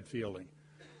Counsel Fred Fielding?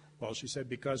 Well, she said,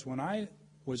 because when I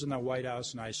was in the White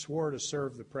House and I swore to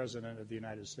serve the President of the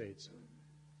United States.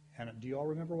 And do you all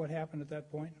remember what happened at that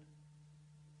point?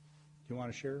 Do you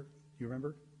want to share? You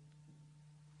remember?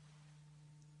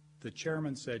 The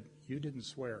chairman said, you didn't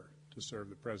swear to serve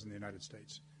the President of the United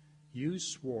States. You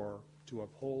swore to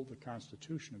uphold the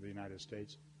Constitution of the United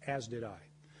States, as did I.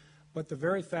 But the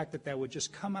very fact that that would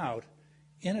just come out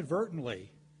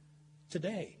inadvertently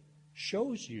today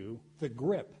shows you the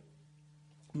grip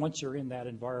once you're in that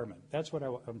environment. That's what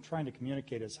I'm trying to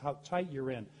communicate, is how tight you're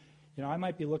in. You know, I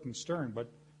might be looking stern, but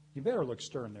you better look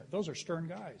stern there. Those are stern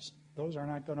guys. Those are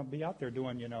not going to be out there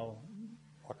doing, you know,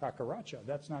 a cucaracha.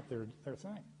 That's not their thing. And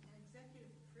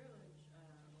executive privilege,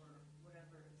 or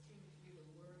whatever, it seems to be the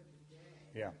word of the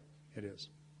day. Yeah, it is.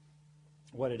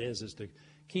 What it is to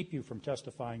keep you from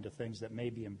testifying to things that may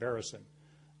be embarrassing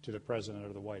to the President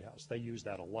or the White House. They use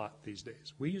that a lot these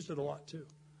days. We used it a lot, too.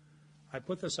 I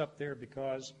put this up there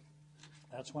because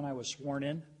that's when I was sworn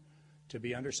in to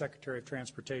be Undersecretary of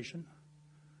Transportation.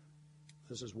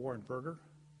 This is Warren Berger,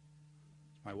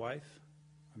 my wife.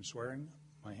 I'm swearing.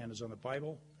 My hand is on the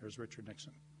Bible. There's Richard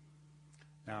Nixon.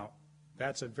 Now,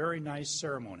 that's a very nice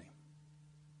ceremony,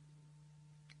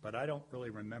 but I don't really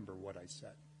remember what I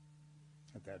said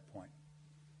at that point.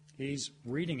 He's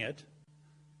reading it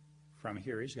from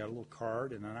here. He's got a little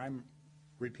card, and then I'm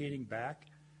repeating back,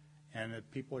 and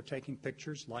people are taking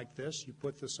pictures like this. You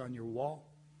put this on your wall.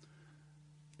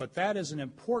 But that is an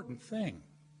important thing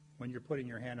when you're putting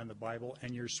your hand on the Bible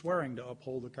and you're swearing to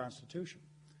uphold the Constitution.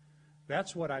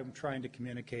 That's what I'm trying to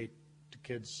communicate to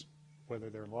kids, whether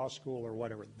they're in law school or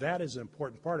whatever. That is an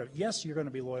important part of it. Yes, you're going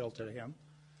to be loyal to him.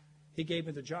 He gave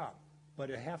me the job. But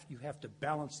you have to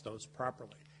balance those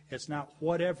properly. It's not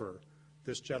whatever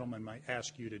this gentleman might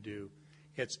ask you to do.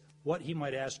 It's what he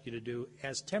might ask you to do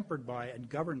as tempered by and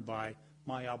governed by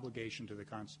my obligation to the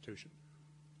Constitution.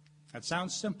 That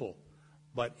sounds simple,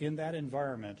 but in that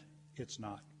environment, it's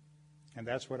not. And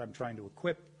that's what I'm trying to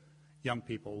equip young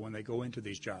people when they go into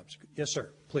these jobs. Yes, sir,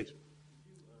 please. Did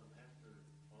you, after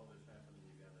all this happened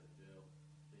and you got out of jail,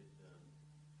 did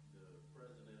the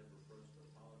president ever approach to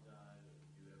apologize, or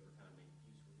did you ever kind of make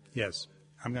peace with him? Yes,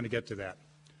 I'm going to get to that.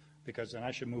 Because, and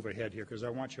I should move ahead here because I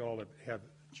want you all to have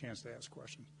a chance to ask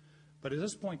questions. But is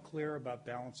this point clear about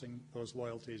balancing those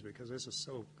loyalties? Because this is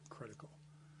so critical.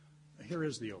 Here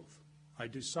is the oath. I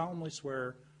do solemnly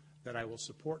swear that I will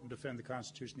support and defend the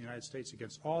Constitution of the United States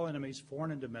against all enemies,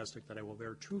 foreign and domestic, that I will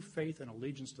bear true faith and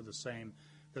allegiance to the same,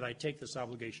 that I take this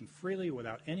obligation freely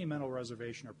without any mental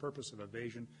reservation or purpose of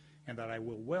evasion, and that I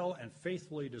will well and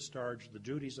faithfully discharge the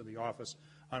duties of the office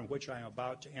on which I am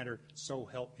about to enter, so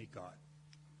help me God.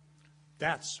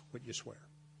 That's what you swear.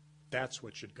 That's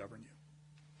what should govern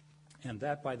you. And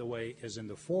that, by the way, is in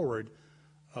the foreword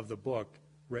of the book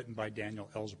written by Daniel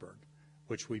Ellsberg,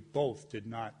 which we both did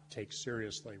not take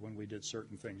seriously when we did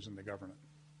certain things in the government.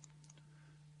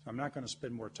 So I'm not going to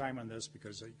spend more time on this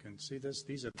because you can see this.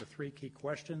 These are the three key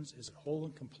questions. Is it whole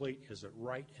and complete? Is it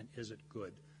right? And is it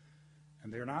good?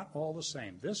 And they're not all the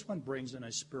same. This one brings in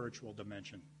a spiritual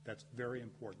dimension that's very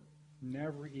important.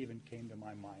 Never even came to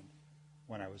my mind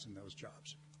when I was in those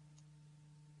jobs.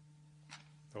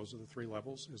 Those are the three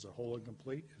levels. Is it whole and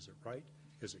complete? Is it right?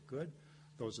 Is it good?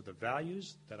 Those are the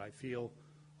values that I feel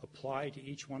apply to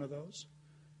each one of those.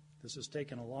 This has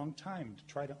taken a long time to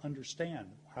try to understand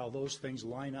how those things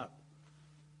line up.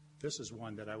 This is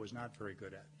one that I was not very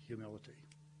good at, humility.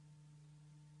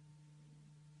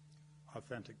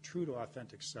 Authentic, true to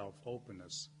authentic self,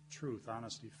 openness, truth,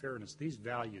 honesty, fairness, these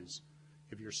values,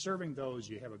 if you're serving those,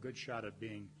 you have a good shot at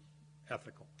being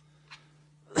ethical,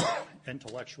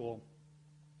 intellectual,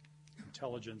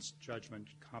 intelligence, judgment,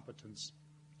 competence,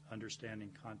 understanding,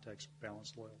 context,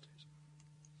 balanced loyalties.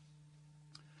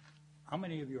 How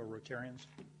many of you are Rotarians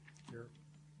here?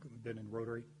 Been in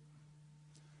Rotary?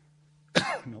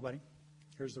 Nobody?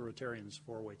 Here's the Rotarians'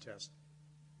 four-way test.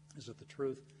 Is it the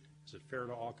truth? Is it fair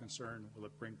to all concerned? Will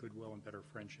it bring goodwill and better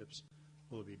friendships?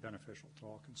 Will it be beneficial to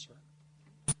all concerned?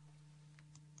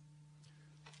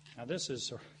 Now this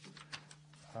is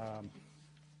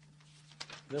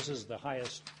the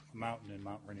highest mountain in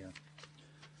Mount Rainier.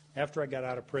 After I got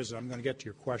out of prison, I'm going to get to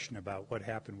your question about what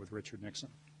happened with Richard Nixon.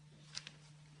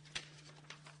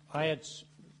 I had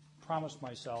promised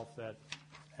myself that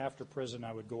after prison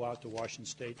I would go out to Washington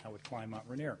State and I would climb Mount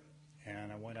Rainier.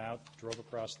 And I went out, drove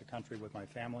across the country with my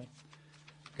family,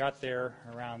 got there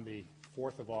around the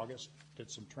 4th of August, did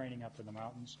some training up in the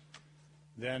mountains.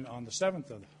 Then on the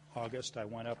 7th of August, I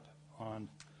went up on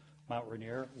Mount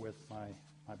Rainier with my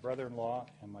brother-in-law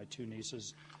and my 2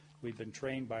 nieces. We've been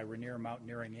trained by Rainier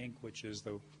Mountaineering, Inc., which is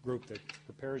the group that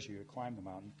prepares you to climb the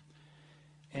mountain.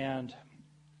 And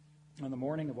on the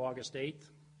morning of August 8th,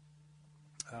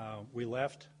 we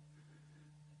left.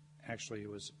 Actually, it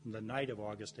was the night of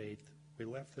August 8th. We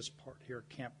left this part here,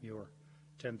 Camp Muir,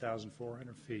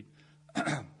 10,400 feet.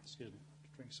 Excuse me,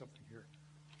 drink something here.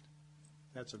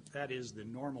 That is the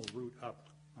normal route up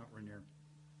Mount Rainier.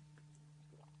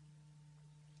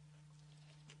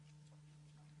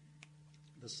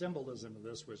 The symbolism of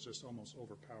this was just almost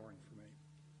overpowering for me.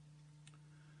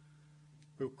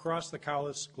 We crossed the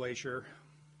Cowlitz Glacier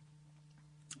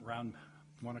around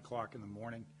 1 o'clock in the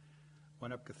morning,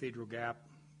 went up Cathedral Gap,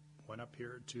 went up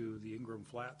here to the Ingram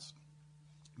Flats,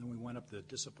 and then we went up the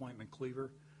Disappointment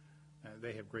Cleaver.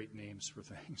 They have great names for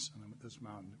things on this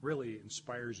mountain. It really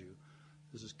inspires you.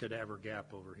 This is Cadaver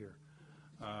Gap over here.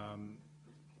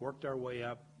 Worked our way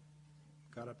up,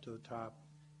 got up to the top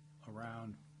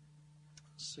around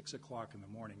 6 o'clock in the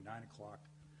morning, 9 o'clock,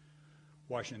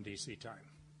 Washington, D.C. time.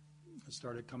 It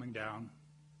started coming down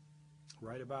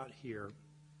right about here.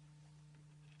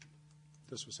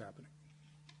 This was happening.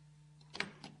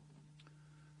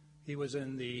 He was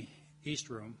in the East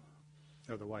Room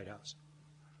of the White House,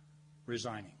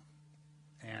 resigning.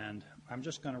 And I'm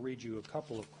just going to read you a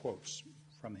couple of quotes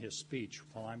from his speech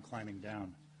while I'm climbing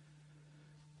down.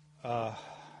 The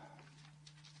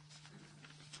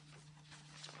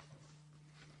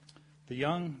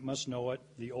young must know it,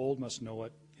 the old must know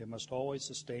it. It must always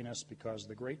sustain us, because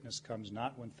the greatness comes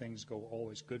not when things go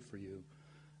always good for you,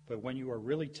 but when you are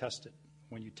really tested,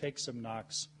 when you take some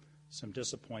knocks, some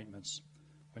disappointments,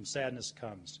 when sadness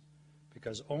comes,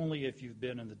 because only if you've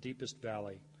been in the deepest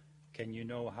valley can you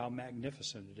know how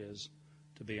magnificent it is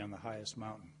to be on the highest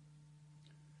mountain.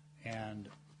 And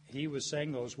he was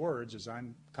saying those words as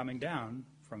I'm coming down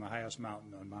from the highest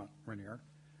mountain on Mount Rainier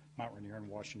in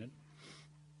Washington.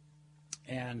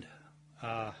 And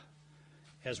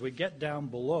as we get down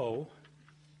below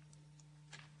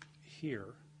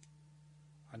here,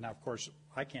 and now, of course,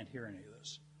 I can't hear any of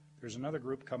this. There's another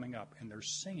group coming up, and they're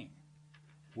singing,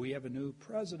 "We have a new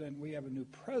president, we have a new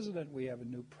president, we have a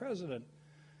new president."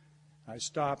 I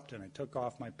stopped, and I took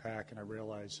off my pack, and I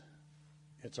realized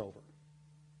it's over.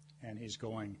 And he's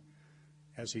going,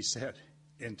 as he said,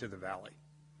 into the valley.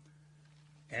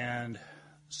 And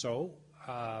so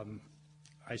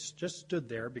I just stood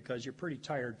there, because you're pretty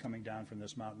tired coming down from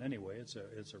this mountain anyway. It's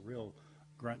a real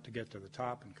grunt to get to the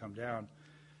top and come down.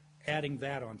 Adding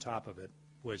that on top of it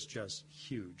was just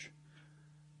huge.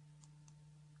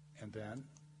 And then,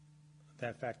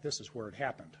 in fact, this is where it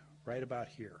happened, right about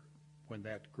here, when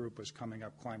that group was coming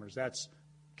up, climbers. That's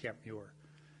Camp Muir.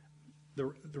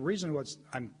 The reason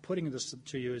I'm putting this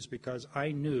to you is because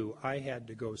I knew I had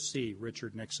to go see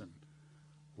Richard Nixon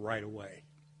right away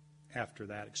after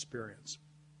that experience.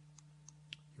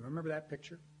 You remember that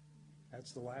picture?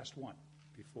 That's the last one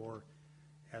before,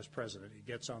 as president, he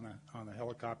gets on the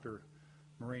helicopter,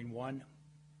 Marine One,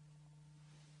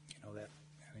 that,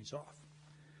 and he's off.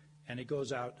 And he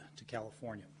goes out to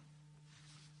California.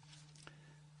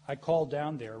 I called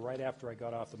down there right after I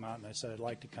got off the mountain. I said, I'd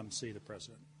like to come see the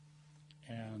president.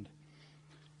 And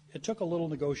it took a little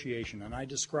negotiation, and I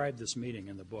described this meeting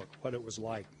in the book, what it was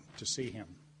like to see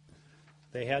him.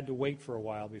 They had to wait for a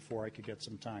while before I could get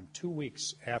some time. 2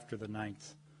 weeks after the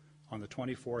 9th, on the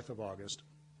 24th of August,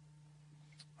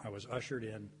 I was ushered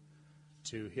in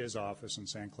to his office in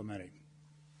San Clemente,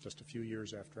 just a few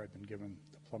years after I'd been given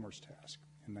the plumber's task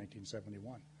in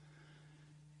 1971.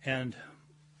 And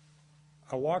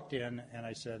I walked in and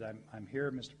I said, I'm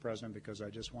here, Mr. President, because I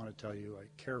just want to tell you I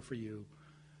care for you.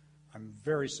 I'm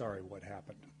very sorry what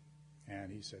happened.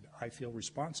 And he said, I feel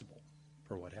responsible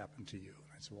for what happened to you.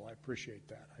 I said, well, I appreciate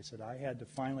that. I said, I had to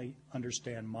finally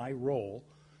understand my role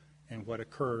in what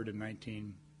occurred in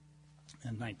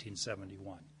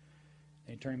 1971. And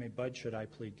he turned to me, Bud, should I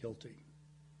plead guilty?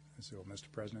 I said, well, Mr.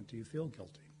 President, do you feel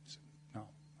guilty? He said, no,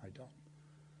 I don't.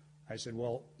 I said,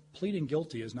 well, pleading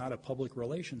guilty is not a public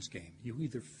relations game. You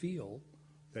either feel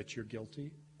that you're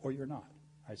guilty or you're not.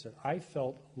 I said, I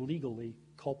felt legally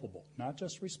culpable, not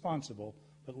just responsible,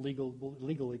 but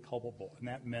legally culpable, and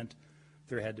that meant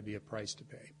there had to be a price to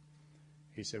pay.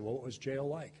 He said, well, what was jail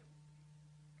like?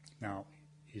 Now,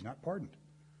 he's not pardoned.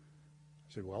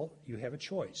 I said, well, you have a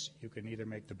choice. You can either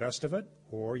make the best of it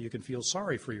or you can feel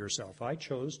sorry for yourself. I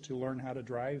chose to learn how to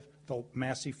drive the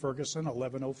Massey Ferguson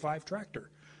 1105 tractor.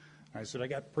 I said, I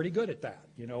got pretty good at that,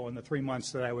 in the 3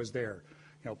 months that I was there,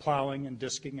 plowing and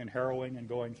disking and harrowing and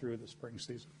going through the spring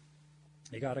season.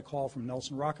 He got a call from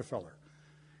Nelson Rockefeller,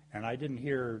 and I didn't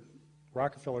hear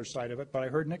Rockefeller's side of it, but I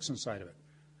heard Nixon's side of it.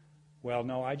 Well,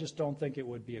 no, I just don't think it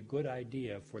would be a good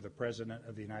idea for the President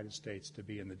of the United States to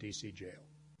be in the D.C. jail.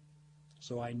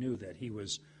 So I knew that he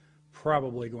was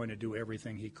probably going to do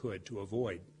everything he could to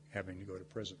avoid having to go to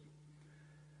prison.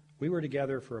 We were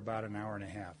together for about an hour and a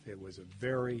half. It was a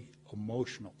very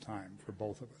emotional time for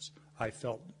both of us. I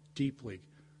felt deeply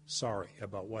sorry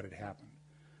about what had happened.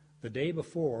 The day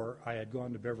before, I had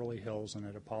gone to Beverly Hills and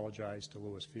had apologized to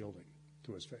Lewis Fielding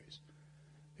to his face.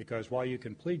 Because while you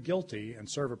can plead guilty and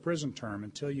serve a prison term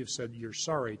until you've said you're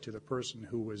sorry to the person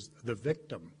who was the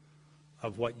victim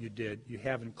of what you did, you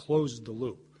haven't closed the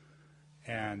loop.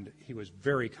 And he was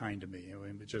very kind to me. I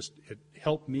mean, it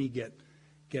helped me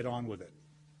get on with it.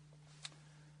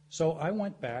 So I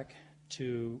went back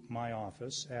to my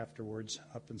office afterwards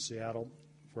up in Seattle,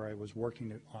 where I was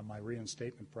working on my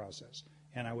reinstatement process.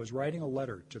 And I was writing a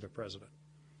letter to the President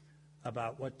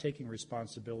about what taking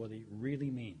responsibility really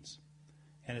means.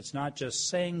 And it's not just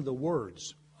saying the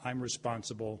words, I'm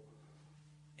responsible,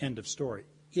 end of story.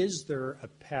 Is there a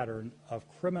pattern of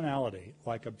criminality,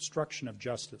 like obstruction of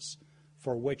justice,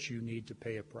 for which you need to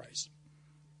pay a price?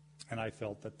 And I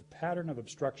felt that the pattern of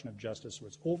obstruction of justice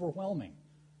was overwhelming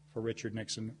for Richard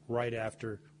Nixon right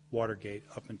after Watergate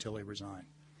up until he resigned.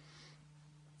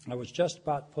 I was just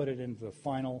about to put it into the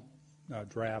final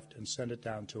draft and send it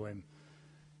down to him,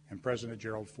 and President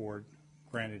Gerald Ford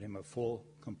granted him a full,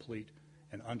 complete,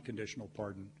 and unconditional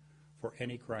pardon for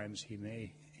any crimes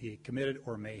he committed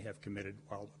or may have committed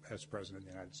while as President of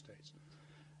the United States.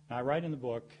 Now, I write in the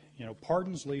book,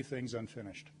 pardons leave things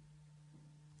unfinished.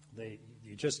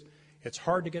 It's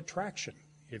hard to get traction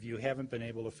if you haven't been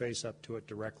able to face up to it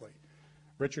directly.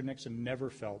 Richard Nixon never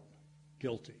felt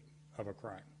guilty of a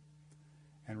crime.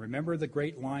 And remember the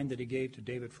great line that he gave to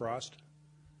David Frost?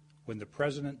 When the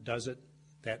President does it,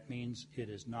 that means it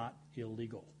is not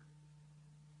illegal.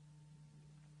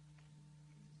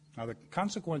 Now, the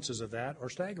consequences of that are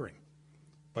staggering,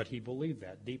 but he believed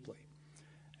that deeply.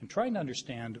 And trying to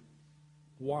understand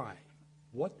why,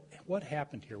 what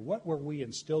happened here, what were we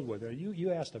instilled with?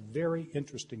 You asked a very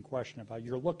interesting question about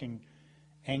you're looking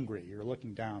angry, you're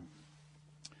looking down.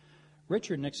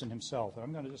 Richard Nixon himself, and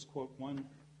I'm going to just quote one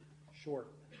short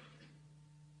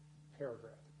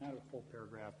paragraph, not a full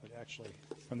paragraph, but actually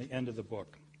from the end of the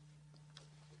book,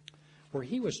 where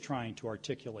he was trying to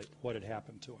articulate what had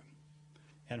happened to him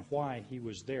and why he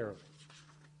was there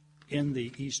in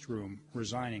the East Room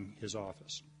resigning his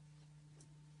office.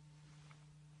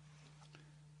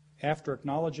 After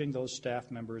acknowledging those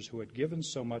staff members who had given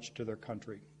so much to their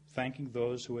country, thanking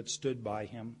those who had stood by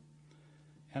him,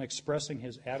 and expressing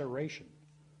his adoration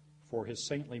for his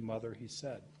saintly mother, he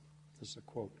said, this is a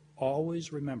quote,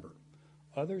 "Always remember,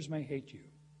 others may hate you,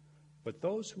 but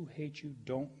those who hate you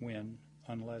don't win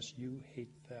unless you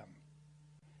hate them.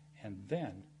 And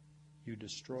then you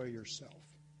destroy yourself."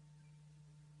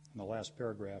 In the last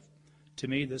paragraph, to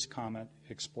me, this comment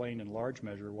explained in large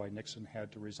measure why Nixon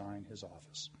had to resign his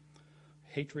office.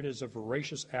 Hatred is a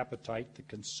voracious appetite that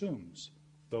consumes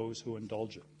those who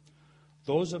indulge it.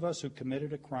 Those of us who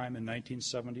committed a crime in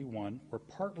 1971 were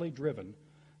partly driven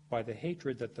by the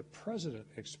hatred that the President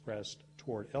expressed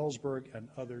toward Ellsberg and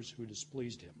others who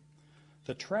displeased him.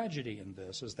 The tragedy in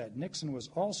this is that Nixon was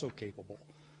also capable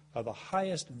of the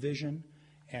highest vision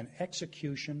and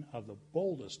execution of the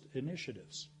boldest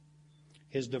initiatives.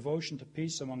 His devotion to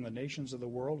peace among the nations of the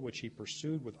world, which he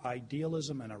pursued with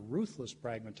idealism and a ruthless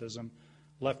pragmatism,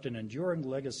 left an enduring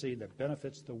legacy that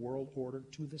benefits the world order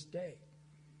to this day.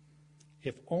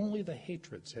 If only the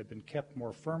hatreds had been kept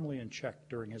more firmly in check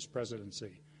during his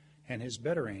presidency, and his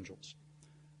better angels,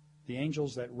 the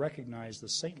angels that recognized the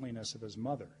saintliness of his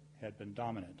mother, had been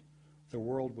dominant, the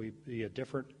world would be a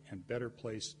different and better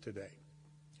place today,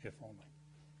 if only.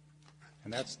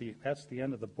 And that's the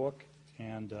end of the book.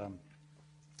 And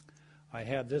I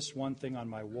had this one thing on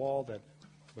my wall that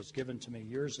was given to me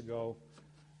years ago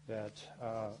that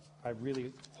I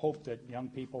really hope that young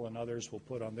people and others will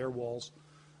put on their walls.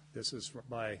 This is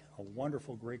by a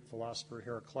wonderful Greek philosopher,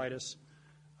 Heraclitus.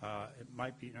 It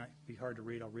might be hard to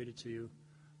read. I'll read it to you.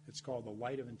 It's called The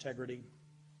Light of Integrity.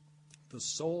 The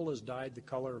soul has dyed the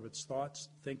color of its thoughts.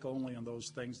 Think only on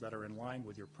those things that are in line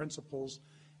with your principles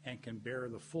and can bear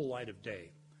the full light of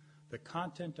day. The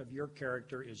content of your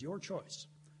character is your choice.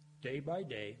 Day by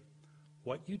day,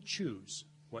 what you choose,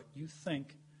 what you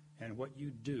think, and what you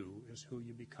do is who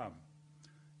you become.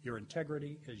 Your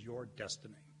integrity is your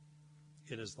destiny.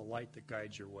 It is the light that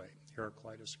guides your way.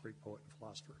 Heraclitus, Greek poet and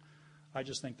philosopher. I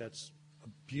just think that's a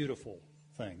beautiful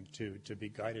thing to be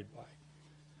guided by.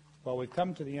 Well, we've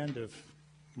come to the end of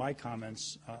my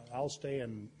comments. I'll stay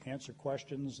and answer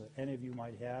questions that any of you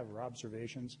might have or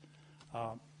observations.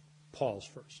 Paul's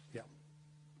first. Yeah.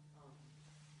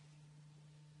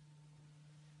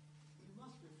 You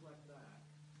must reflect back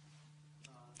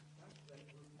to that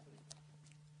group thing.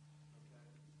 Okay?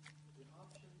 The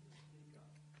option to speak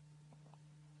up.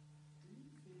 Do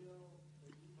you feel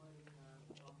that you might have had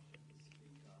an option to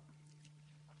speak up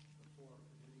before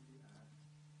committing the act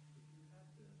if you had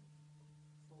been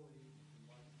fully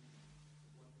enlightened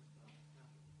of what was about to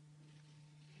happen?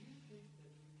 Do you think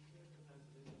that you could, as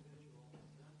an individual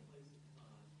in that place and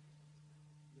time,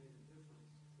 made a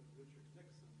difference to Richard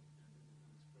Nixon and his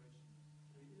administration?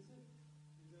 I mean,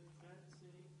 is it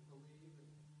fantasy to believe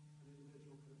that an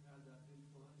individual could have had that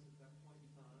influence at that point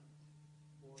in time?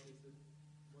 Or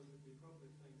was it the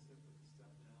appropriate thing simply to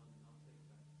step down and not take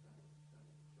that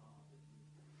job?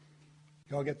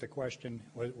 Y'all get the question.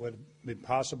 Would it be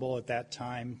possible at that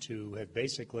time to have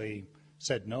basically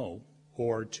said no,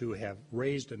 or to have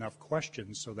raised enough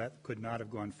questions so that could not have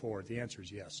gone forward? The answer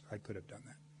is yes, I could have done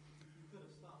that. You could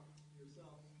have stopped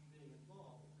yourself being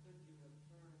involved. Could you have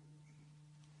turned?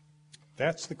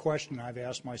 That's the question I've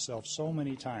asked myself so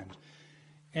many times.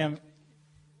 And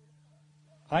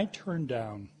I turned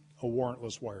down a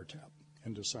warrantless wiretap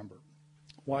in December.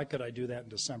 Why could I do that in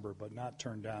December but not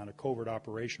turn down a covert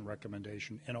operation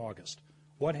recommendation in August?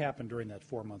 What happened during that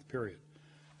 4-month period?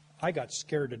 I got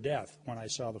scared to death when I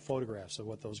saw the photographs of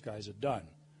what those guys had done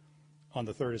on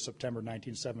the 3rd of September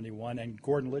 1971, and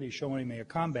Gordon Liddy showing me a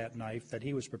combat knife that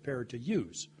he was prepared to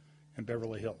use in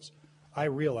Beverly Hills. I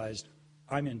realized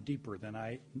I'm in deeper than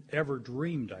I ever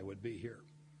dreamed I would be here.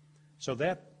 So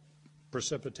that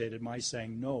precipitated my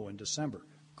saying no in December.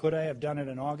 Could I have done it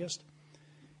in August?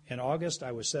 In August,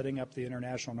 I was setting up the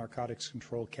International Narcotics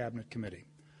Control Cabinet Committee.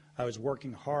 I was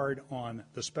working hard on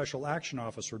the Special Action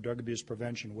Office for Drug Abuse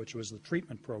Prevention, which was the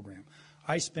treatment program.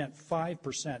 I spent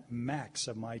 5% max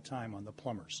of my time on the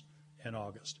plumbers in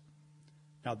August.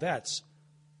 Now that's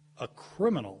a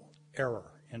criminal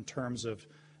error in terms of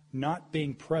not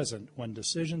being present when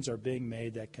decisions are being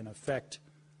made that can affect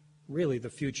really the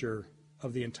future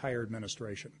of the entire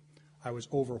administration. I was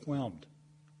overwhelmed.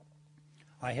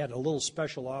 I had a little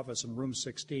special office in room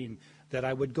 16 that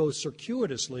I would go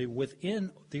circuitously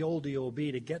within the old DOB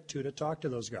to get to talk to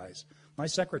those guys. My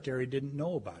secretary didn't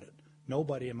know about it.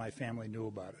 Nobody in my family knew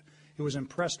about it. He was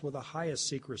impressed with the highest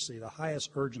secrecy, the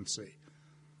highest urgency.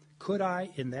 Could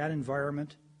I, in that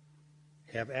environment,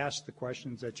 have asked the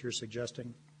questions that you're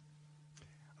suggesting?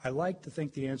 I like to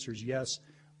think the answer is yes,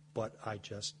 but I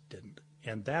just didn't.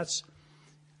 And that's,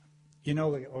 you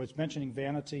know, I was mentioning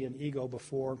vanity and ego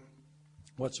before.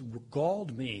 What's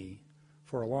galled me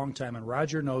for a long time, and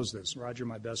Roger knows this, Roger,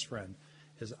 my best friend,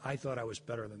 is I thought I was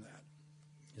better than that.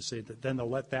 You see, then they'll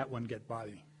let that one get by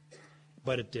me.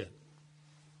 But it did.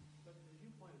 But as you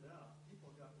pointed out, people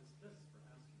got dismissed for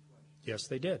asking questions. Yes,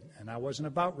 they did. And I wasn't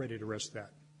about ready to risk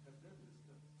that. Have been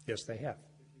dismissed Yes, they have.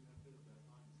 if you have been of that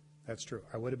mindset. That's true.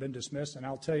 I would have been dismissed, and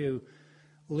I'll tell you,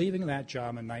 leaving that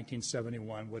job in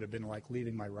 1971 would have been like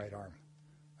leaving my right arm.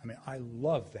 I mean, I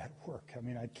love that work. I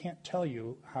mean, I can't tell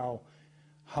you how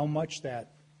much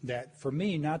that for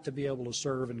me not to be able to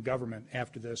serve in government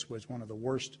after this was one of the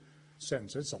worst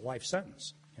sentences. It's a life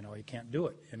sentence. You know, you can't do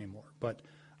it anymore. But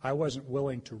I wasn't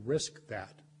willing to risk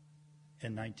that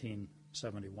in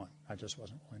 1971. I just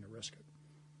wasn't willing to risk it.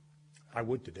 I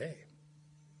would today.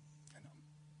 You know.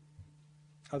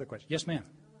 Other question? Yes, ma'am. I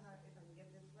don't know if I can get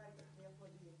this right, but therefore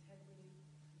the integrity,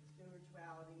 the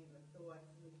spirituality, the thoughts,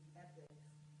 and the ethics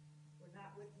were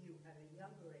not with you at a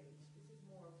younger age. This is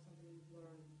more of something you've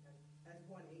learned as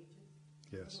one ages.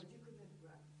 Yes. You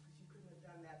couldn't have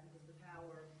done that because the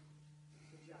power,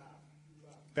 the job, you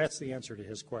love. That's the answer to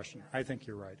his question. I think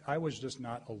you're right. I was just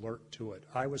not alert to it.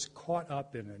 I was caught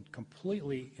up in it,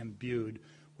 completely imbued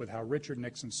with how Richard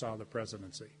Nixon saw the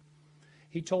presidency.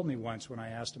 He told me once when I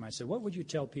asked him, I said, what would you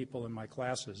tell people in my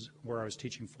classes where I was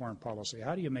teaching foreign policy?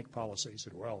 How do you make policy? He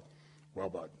said, well,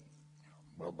 Bud,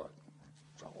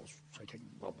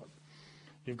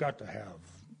 you've got to have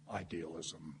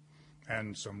idealism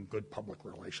and some good public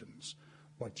relations,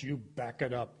 but you back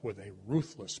it up with a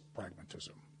ruthless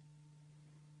pragmatism.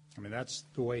 I mean, that's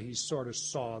the way he sort of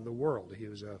saw the world. He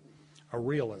was a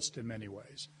realist in many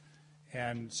ways.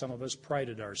 And some of us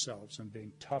prided ourselves in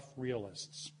being tough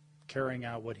realists, carrying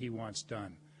out what he wants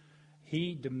done.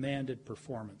 He demanded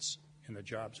performance in the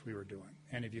jobs we were doing.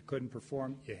 And if you couldn't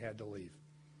perform, you had to leave.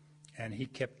 And he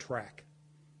kept track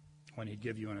when he'd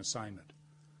give you an assignment,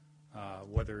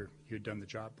 whether you'd done the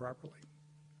job properly.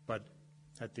 But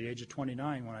at the age of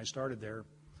 29, when I started there,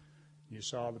 you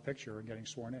saw the picture of getting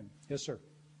sworn in. Yes, sir.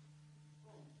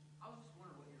 I was just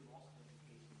wondering what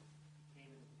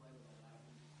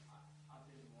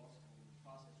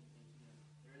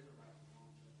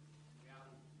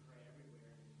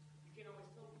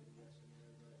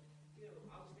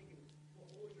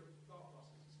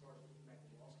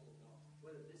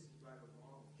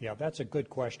Yeah, that's a good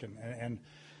question.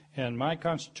 And my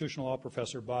constitutional law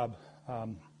professor, Bob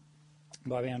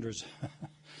Andrews,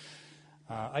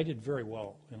 I did very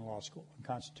well in law school, in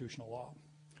constitutional law.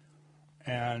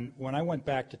 And when I went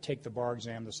back to take the bar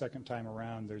exam the second time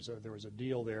around, there was a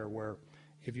deal there where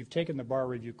if you've taken the bar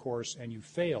review course and you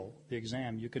fail the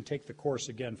exam, you can take the course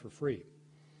again for free.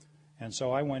 And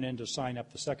so I went in to sign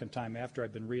up the second time after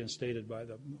I'd been reinstated by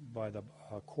the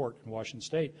court in Washington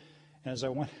State. And as I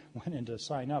went in to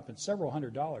sign up, it's several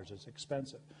 $100s. It's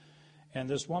expensive. And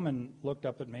this woman looked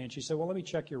up at me and she said, well, let me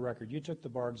check your record. You took the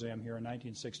bar exam here in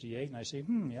 1968. And I say,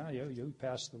 yeah, you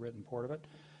passed the written part of it.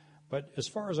 But as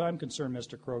far as I'm concerned,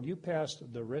 Mr. Krogh, you passed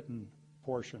the written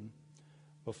portion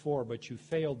before, but you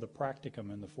failed the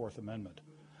practicum in the Fourth Amendment.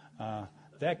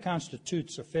 That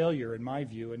constitutes a failure in my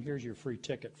view, and here's your free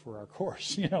ticket for our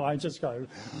course. I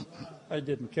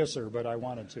didn't kiss her, but I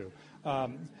wanted to.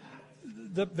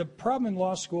 The problem in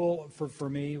law school for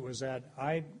me was that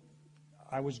I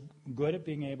was good at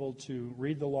being able to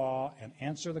read the law and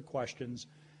answer the questions,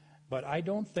 but I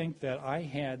don't think that I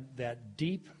had that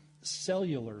deep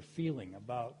cellular feeling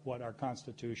about what our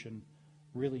Constitution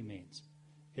really means.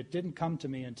 It didn't come to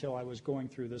me until I was going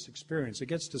through this experience. It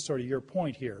gets to sort of your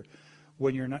point here.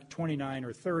 When you're not 29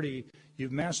 or 30,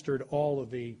 you've mastered all of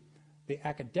the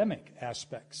academic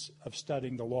aspects of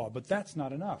studying the law, but that's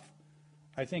not enough.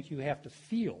 I think you have to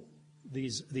feel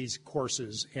these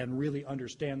courses and really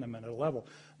understand them at a level.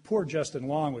 Poor Justin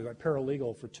Long was a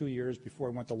paralegal for 2 years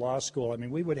before he went to law school. I mean,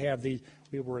 we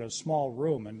were in a small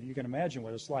room, and you can imagine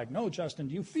what it's like. No, Justin,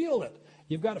 do you feel it?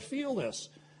 You've got to feel this,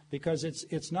 because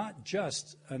it's not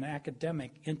just an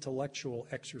academic intellectual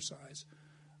exercise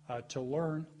to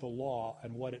learn the law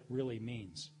and what it really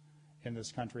means in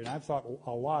this country. And I've thought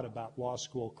a lot about law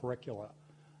school curricula.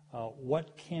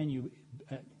 What can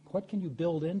you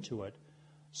build into it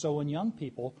so when young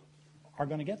people are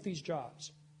going to get these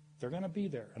jobs, they're going to be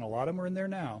there, and a lot of them are in there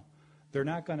now, they're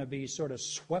not going to be sort of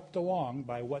swept along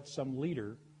by what some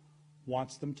leader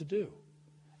wants them to do.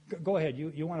 Go ahead.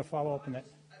 You want to follow up on that?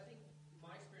 I think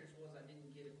my experience was I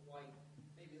didn't get it quite,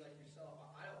 maybe like yourself.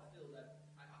 I don't feel that,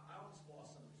 I always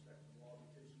lost some respect for the law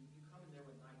because you come in there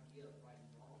with an idea of right and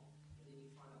wrong, and then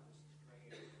you find out there's this gray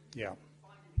area. Yeah.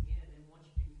 Find it again, and once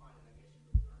you do find it, I guess you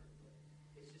really earn it.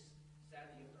 But it's just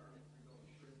sad that you have to earn it through going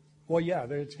to prison. Well, yeah,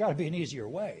 there's got to be an easier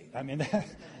way. I mean,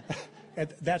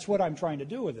 that's what I'm trying to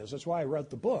do with this. That's why I wrote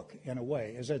the book, in a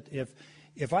way, is that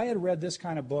if I had read this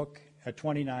kind of book at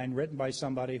 29, written by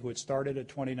somebody who had started at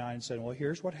 29 and said, well,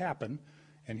 here's what happened,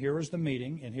 and here was the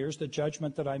meeting, and here's the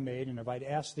judgment that I made, and if I'd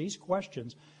asked these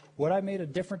questions, would I have made a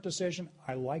different decision?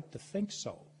 I like to think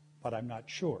so, but I'm not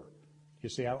sure. You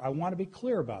see, I want to be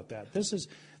clear about that. This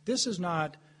is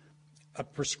not a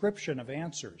prescription of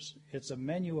answers. It's a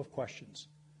menu of questions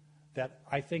that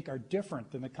I think are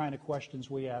different than the kind of questions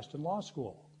we asked in law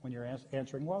school when you're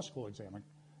answering law school exam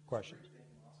questions.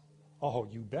 Oh,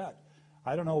 you bet.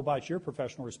 I don't know about your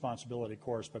professional responsibility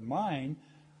course, but mine,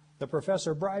 the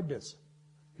professor bribed us.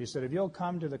 He said, if you'll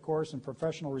come to the course in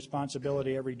professional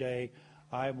responsibility every day,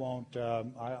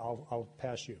 I'll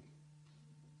pass you.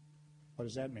 What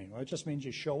does that mean? Well, it just means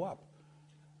you show up.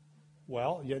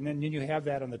 Well, and then you have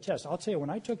that on the test. I'll tell you, when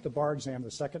I took the bar exam the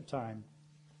second time,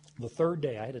 the third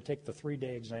day, I had to take the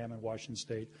 3-day exam in Washington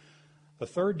State. The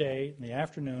third day in the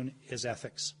afternoon is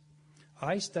ethics.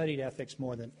 I studied ethics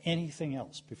more than anything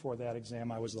else before that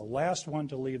exam. I was the last one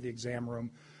to leave the exam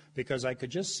room because I could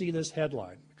just see this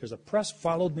headline, because the press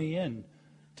followed me in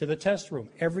to the test room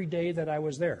every day that I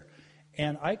was there.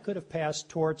 And I could have passed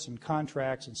torts and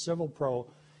contracts and civil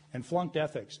pro and flunked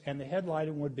ethics, and the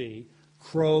headline would be,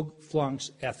 Krogh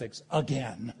flunks ethics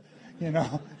again.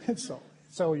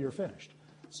 So you're finished.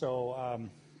 So,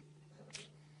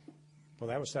 well,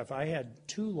 that was tough. I had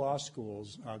 2 law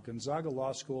schools, Gonzaga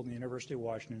Law School and the University of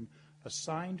Washington,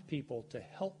 assigned people to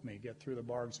help me get through the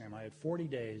bar exam. I had 40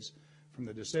 days from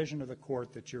the decision of the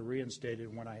court that you're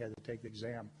reinstated when I had to take the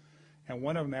exam. And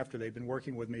one of them, after they'd been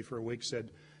working with me for a week,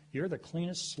 said, you're the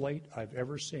cleanest slate I've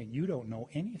ever seen. You don't know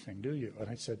anything, do you? And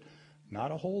I said,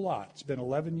 not a whole lot. It's been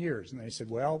 11 years. And they said,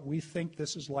 well, we think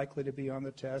this is likely to be on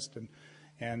the test,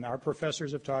 and our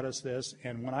professors have taught us this.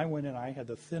 And when I went in, I had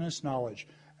the thinnest knowledge.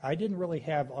 I didn't really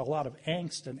have a lot of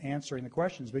angst in answering the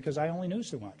questions because I only knew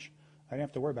so much. I didn't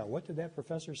have to worry about, what did that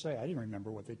professor say? I didn't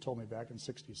remember what they told me back in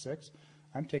 '66.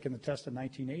 I'm taking the test in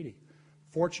 1980.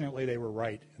 Fortunately, they were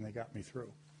right, and they got me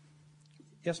through.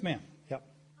 Yes, ma'am. Yep.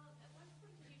 At what point did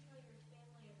you tell your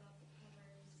family about the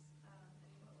plumbers, and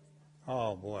what was that?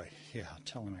 Oh, boy. Yeah,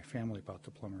 telling my family about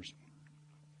the plumbers.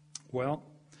 Well,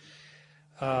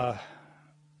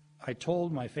 I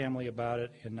told my family about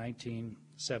it in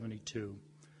 1972,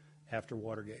 after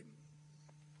Watergate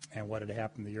and what had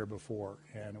happened the year before.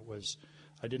 And it was,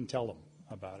 I didn't tell them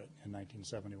about it in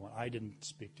 1971. I didn't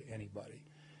speak to anybody.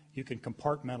 You can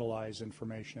compartmentalize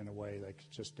information in a way that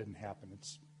just didn't happen.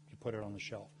 You put it on the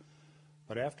shelf.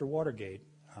 But after Watergate,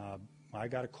 I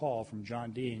got a call from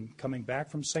John Dean coming back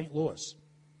from St. Louis.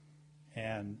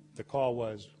 And the call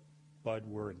was, Bud,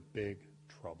 we're in big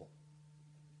trouble.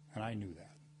 And I knew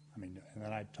that. And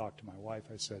then I talked to my wife.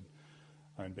 I said,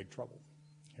 I'm in big trouble.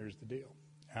 Here's the deal.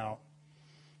 Now,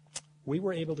 we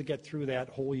were able to get through that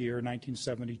whole year,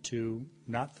 1972,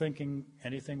 not thinking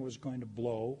anything was going to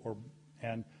blow.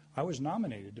 And I was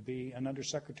nominated to be an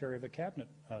undersecretary of the cabinet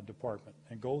department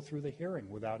and go through the hearing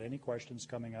without any questions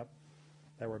coming up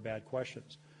that were bad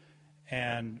questions.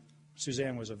 And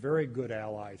Suzanne was a very good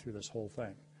ally through this whole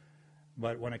thing.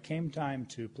 But when it came time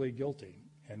to plead guilty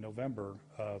in November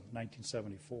of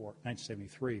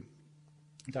 1973,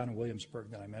 down in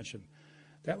Williamsburg that I mentioned,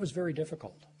 that was very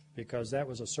difficult because that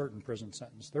was a certain prison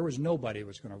sentence. There was nobody who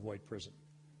was going to avoid prison,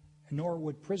 nor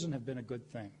would prison have been a good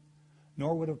thing,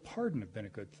 nor would a pardon have been a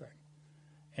good thing.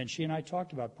 And she and I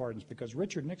talked about pardons because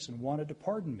Richard Nixon wanted to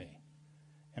pardon me.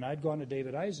 And I'd gone to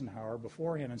David Eisenhower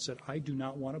beforehand and said, I do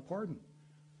not want a pardon.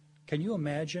 Can you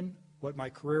imagine what my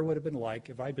career would have been like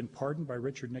if I'd been pardoned by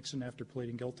Richard Nixon after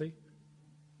pleading guilty?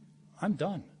 I'm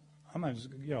done.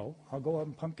 I'll go out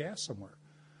and pump gas somewhere.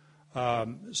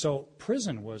 So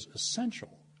prison was essential.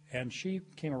 And she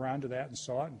came around to that and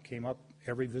saw it and came up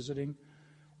every visiting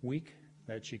week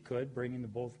that she could, bringing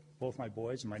both my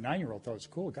boys. And my 9-year-old thought it was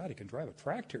cool. God, he can drive a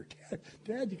tractor.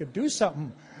 Dad, you can do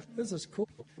something. This is cool.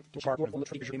 Department of the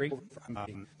Treasury,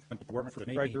 worked for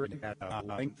the Treasury, had a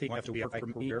lengthy after we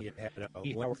from me. It had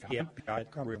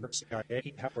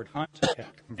Howard Hunt,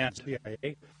 and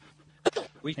CIA.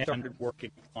 We started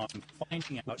working on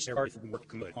finding out everything we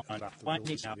could on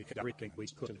finding out everything we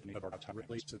could about how to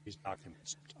release these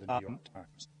documents to the New York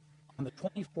Times. On the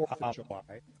 24th of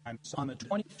July, on the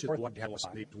 24th of July,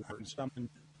 we were summoned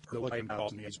for the White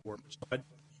House, and these were right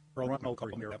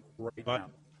now.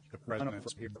 The president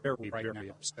was very, very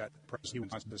upset. The president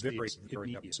wants to very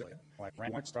immediately. Like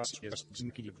ran across the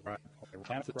executive drive,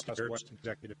 ran across the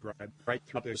executive drive, right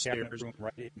through the cabinet room,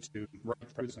 right through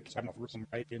the cabinet room,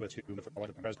 right into the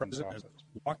president's office.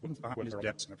 Walking behind his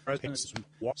desk, and the president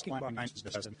walking behind his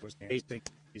desk was facing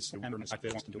his members. I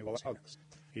want to do all this.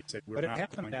 He said, "We're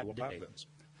not going to allow this."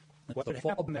 What the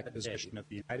fallback position of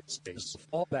the United States, the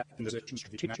fallback position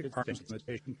of the United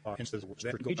States, is that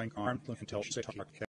we're going armed until 6 o'clock.